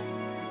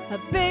 A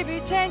baby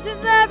changes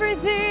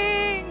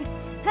everything.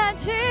 And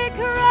she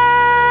cried.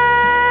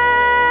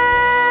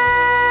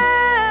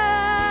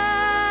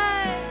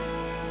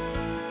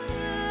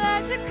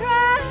 And she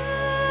cried.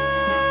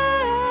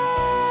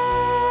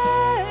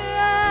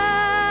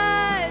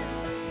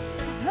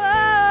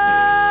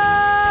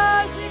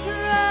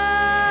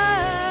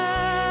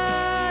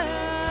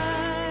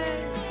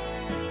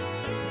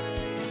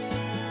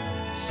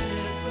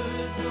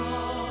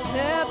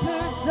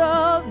 Shepherds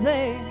all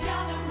they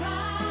gather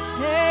round.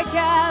 Hey,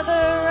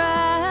 gather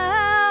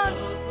round.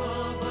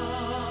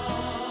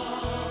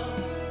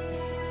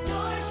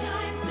 Star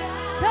shines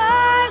down.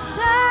 Star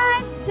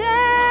shines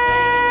down.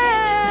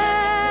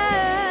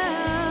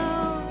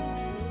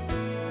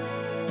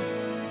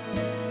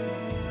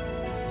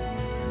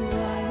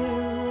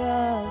 Choir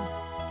of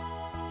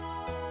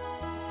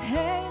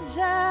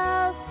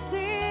angels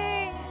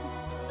sing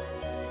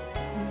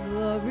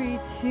glory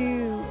to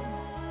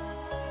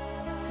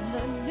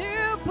the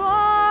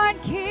newborn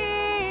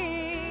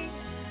King.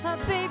 A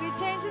baby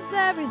changes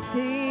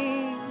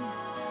everything.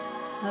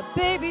 A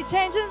baby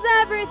changes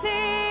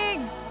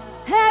everything.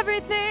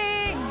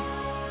 Everything.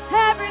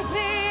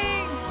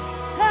 Everything.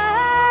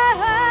 Hallelujah.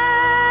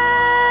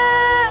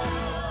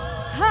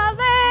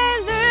 Hallelujah.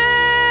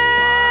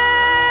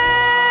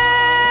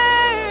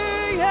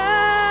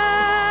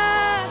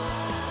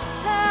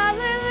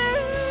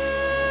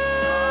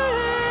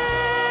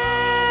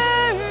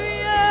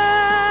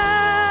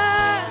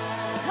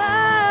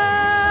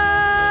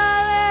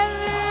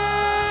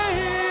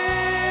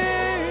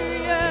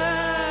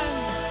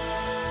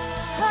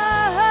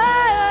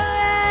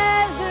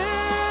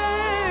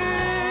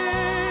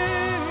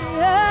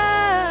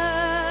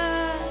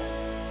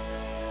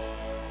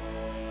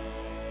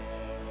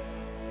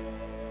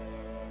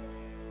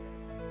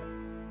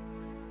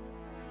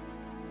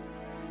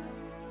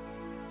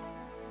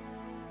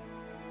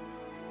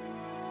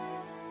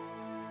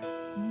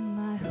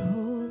 My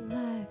whole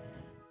life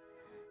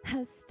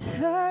has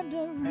turned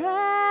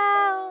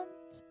around.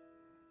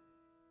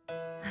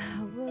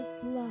 I was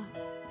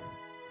lost,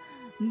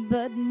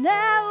 but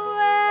now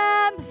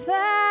I'm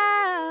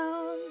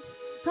found.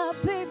 A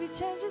baby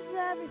changes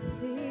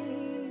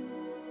everything.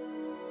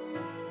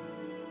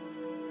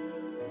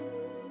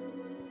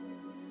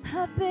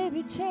 A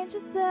baby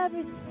changes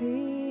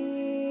everything.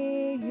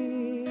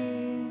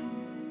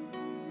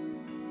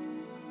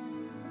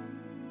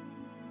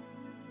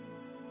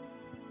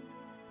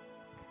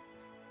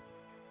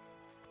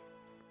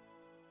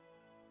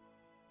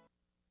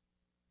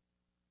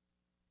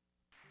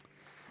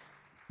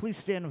 Please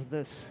stand with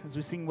us as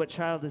we sing What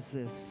Child Is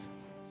This?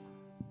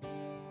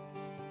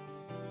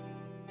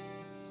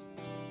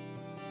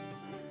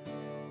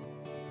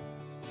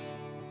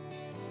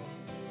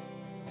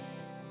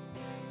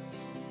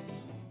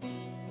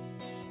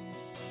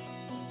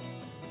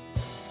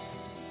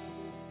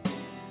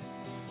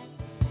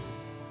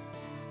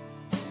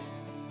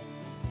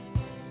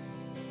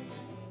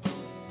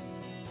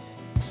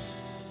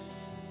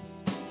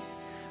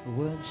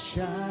 What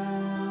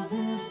child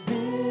is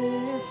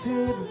this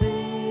who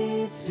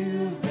laid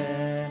to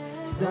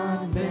rest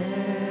on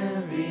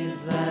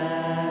Mary's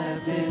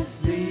lap is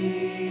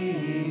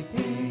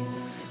sleeping,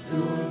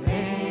 whom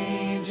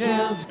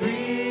angels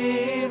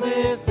greet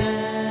with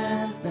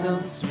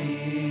anthems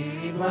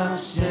sweet, while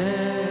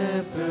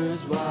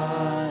shepherds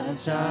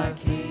watch our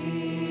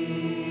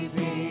keeping?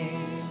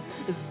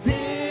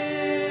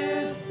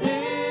 This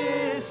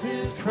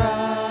is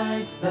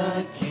Christ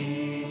the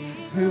King,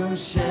 whom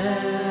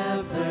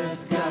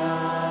shepherds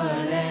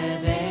guard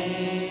and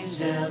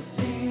angels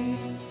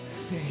sing.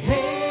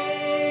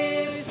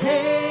 Haste,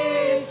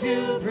 haste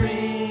to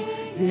bring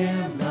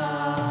him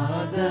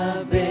Lord,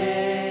 the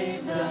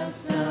babe, the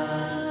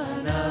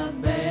Son of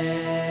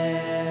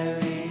Mary.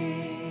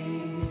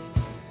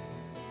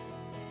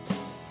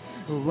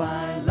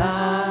 Why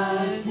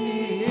lies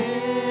he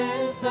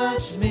in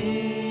such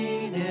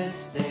mean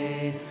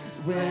estate,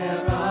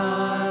 where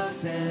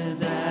ox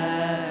and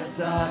ass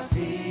are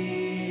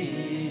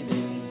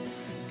feeding?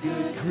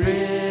 Good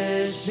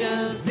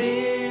Christian,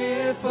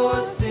 fear for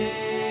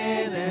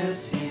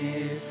sinners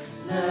here,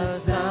 the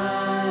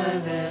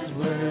silent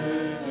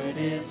word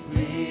is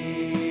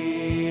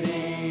pleading.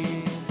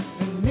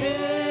 A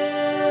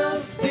nail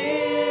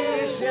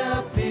spear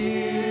shall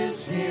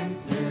pierce him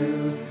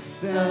through,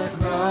 the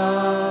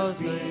cross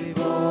be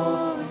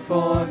borne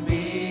for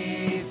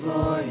me,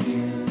 for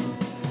you.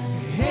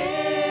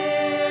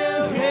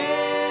 Hail,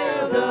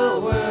 hail, the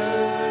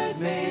Word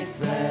made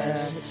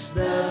flesh,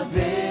 the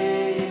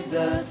babe,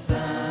 the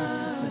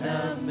Son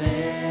of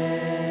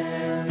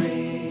Mary.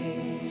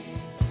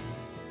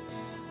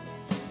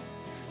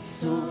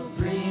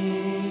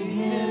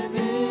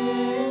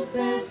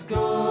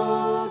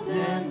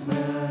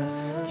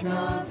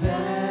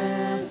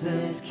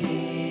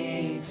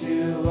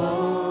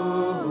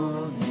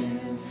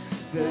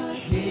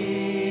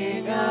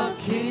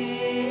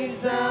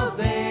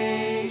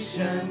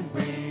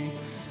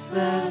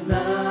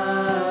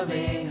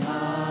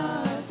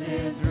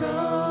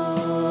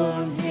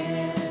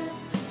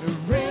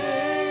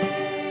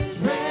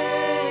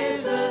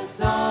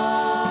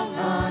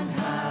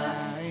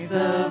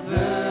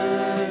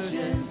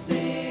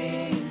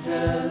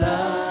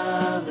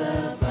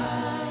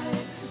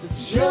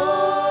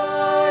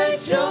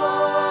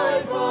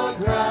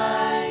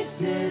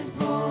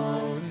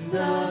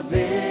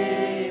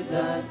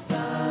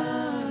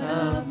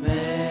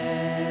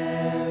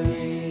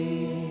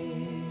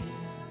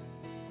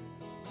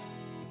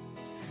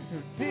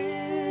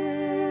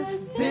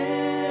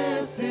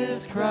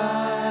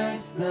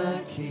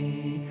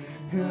 King,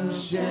 whom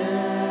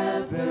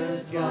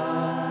shepherds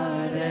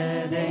guard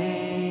and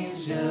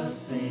angels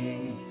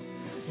sing.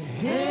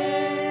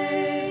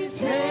 Haste,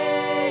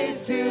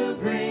 haste to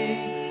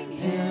bring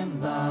him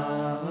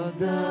love,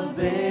 the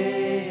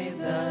babe,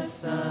 the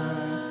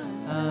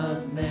Son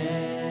of Mary.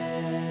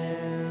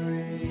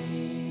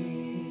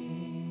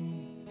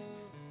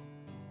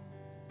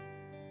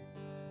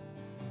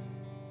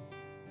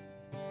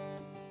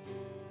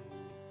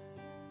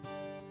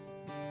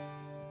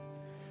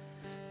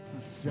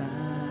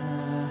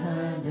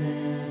 Silent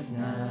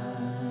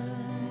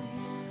night,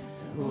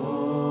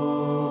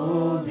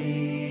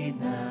 holy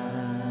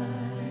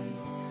night,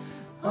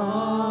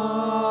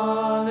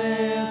 all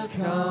is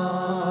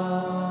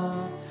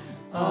calm,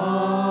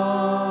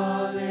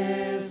 all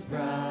is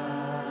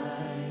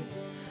bright,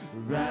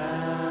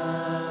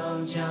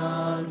 round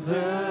yon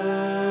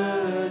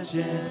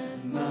virgin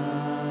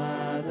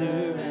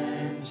mother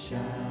and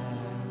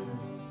child.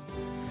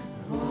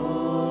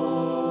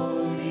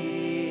 Holy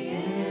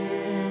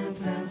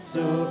infant,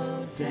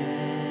 so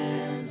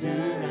tender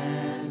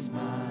and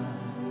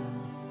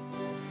mild,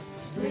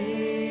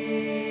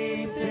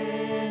 sleep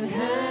in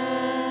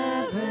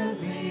heavenly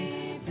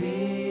peace.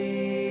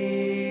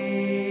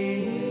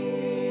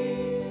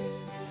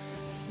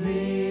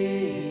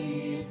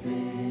 Sleep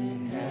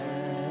in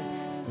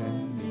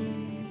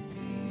heavenly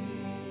peace.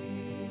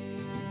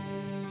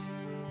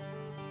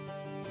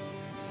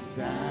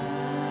 Silent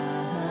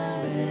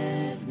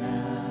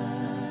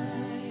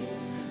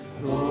night,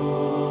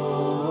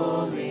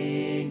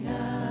 holy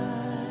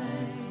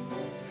night,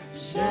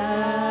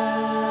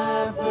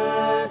 shepherds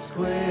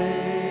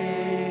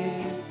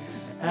quake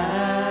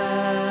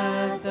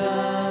at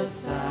the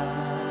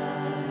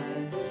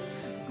sight,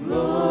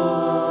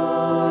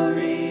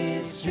 glory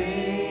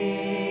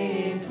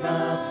stream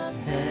from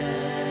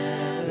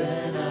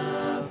heaven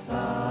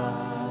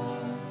afar,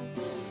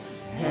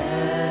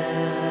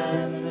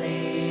 heavenly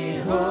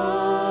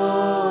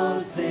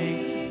hosts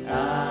sing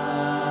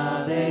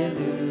Alleluia.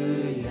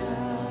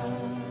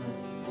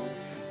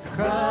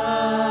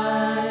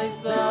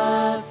 Christ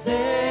the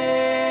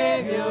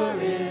Savior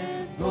is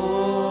born.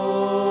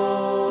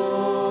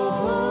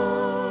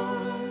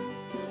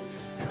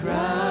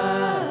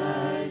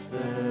 Christ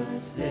the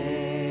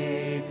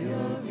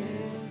Savior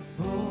is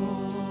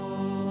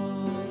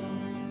born.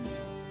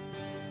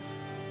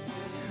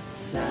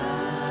 Silent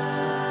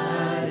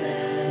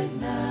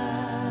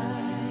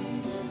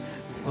night,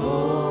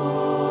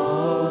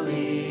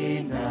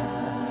 holy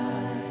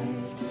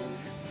night,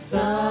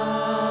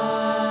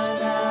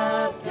 Son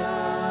of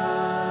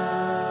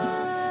God,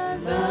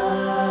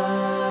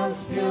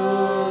 love's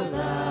pure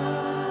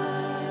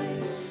light,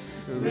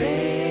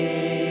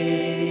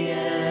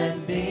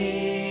 radiant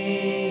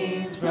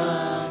beams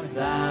from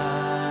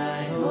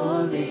thy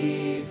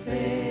holy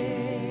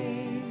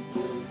face,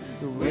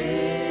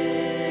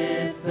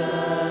 with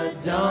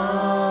the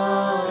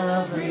dawn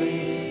of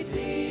redeeming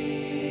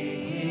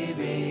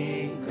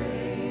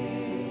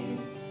grace.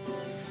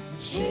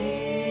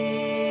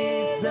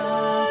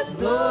 Jesus,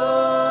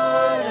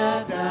 Lord,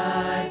 at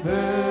thy birth.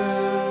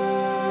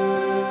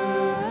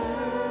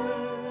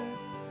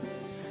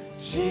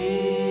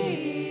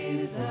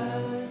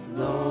 Jesus,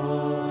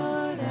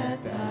 Lord,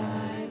 at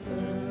thy birth.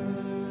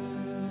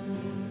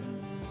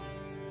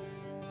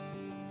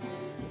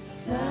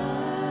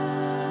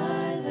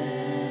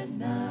 Silent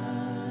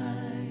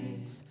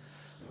night,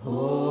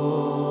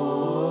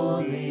 holy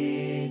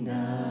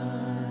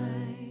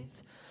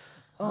night,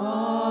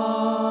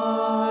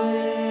 all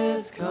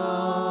is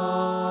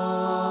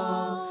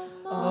calm,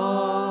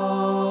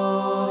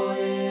 all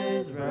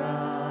is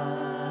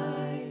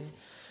bright,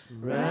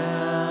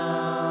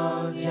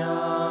 round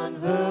yon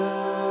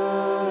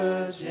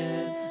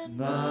virgin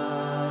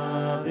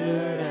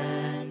mother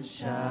and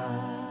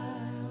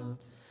child.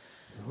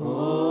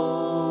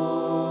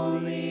 Holy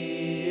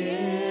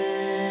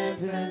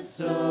infant,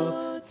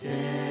 so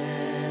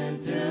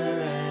tender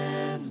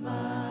and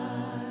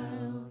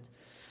mild,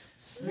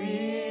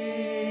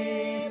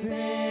 sleep in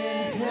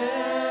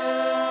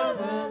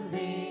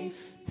heavenly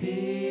peace.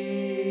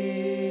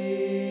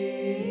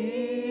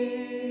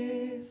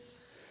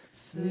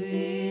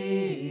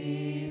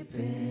 Sleep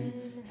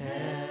in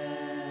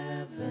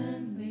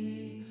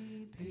heavenly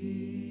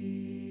peace.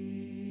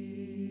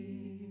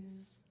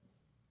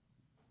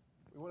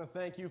 We want to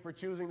thank you for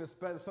choosing to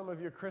spend some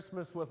of your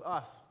Christmas with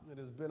us. It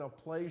has been a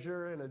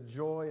pleasure and a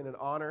joy and an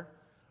honor.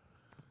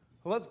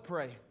 Let's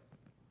pray.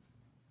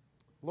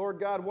 Lord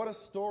God, what a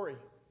story.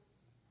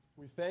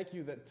 We thank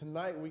you that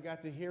tonight we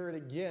got to hear it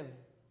again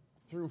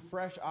through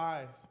fresh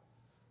eyes.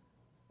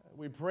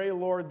 We pray,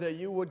 Lord, that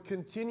you would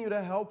continue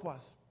to help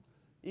us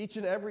each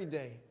and every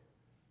day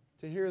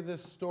to hear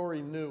this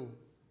story new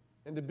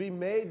and to be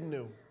made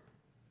new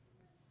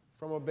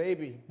from a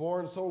baby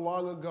born so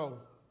long ago.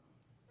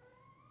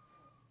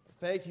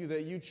 Thank you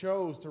that you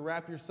chose to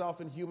wrap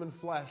yourself in human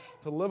flesh,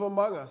 to live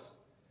among us,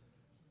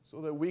 so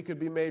that we could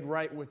be made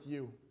right with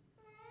you.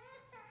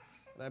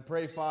 And I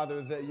pray,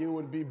 Father, that you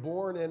would be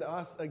born in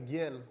us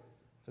again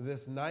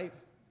this night,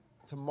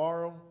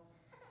 tomorrow,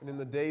 and in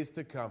the days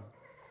to come.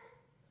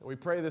 And we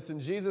pray this in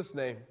Jesus'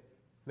 name.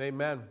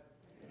 Amen.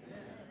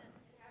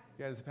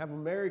 You guys have a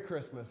Merry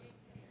Christmas.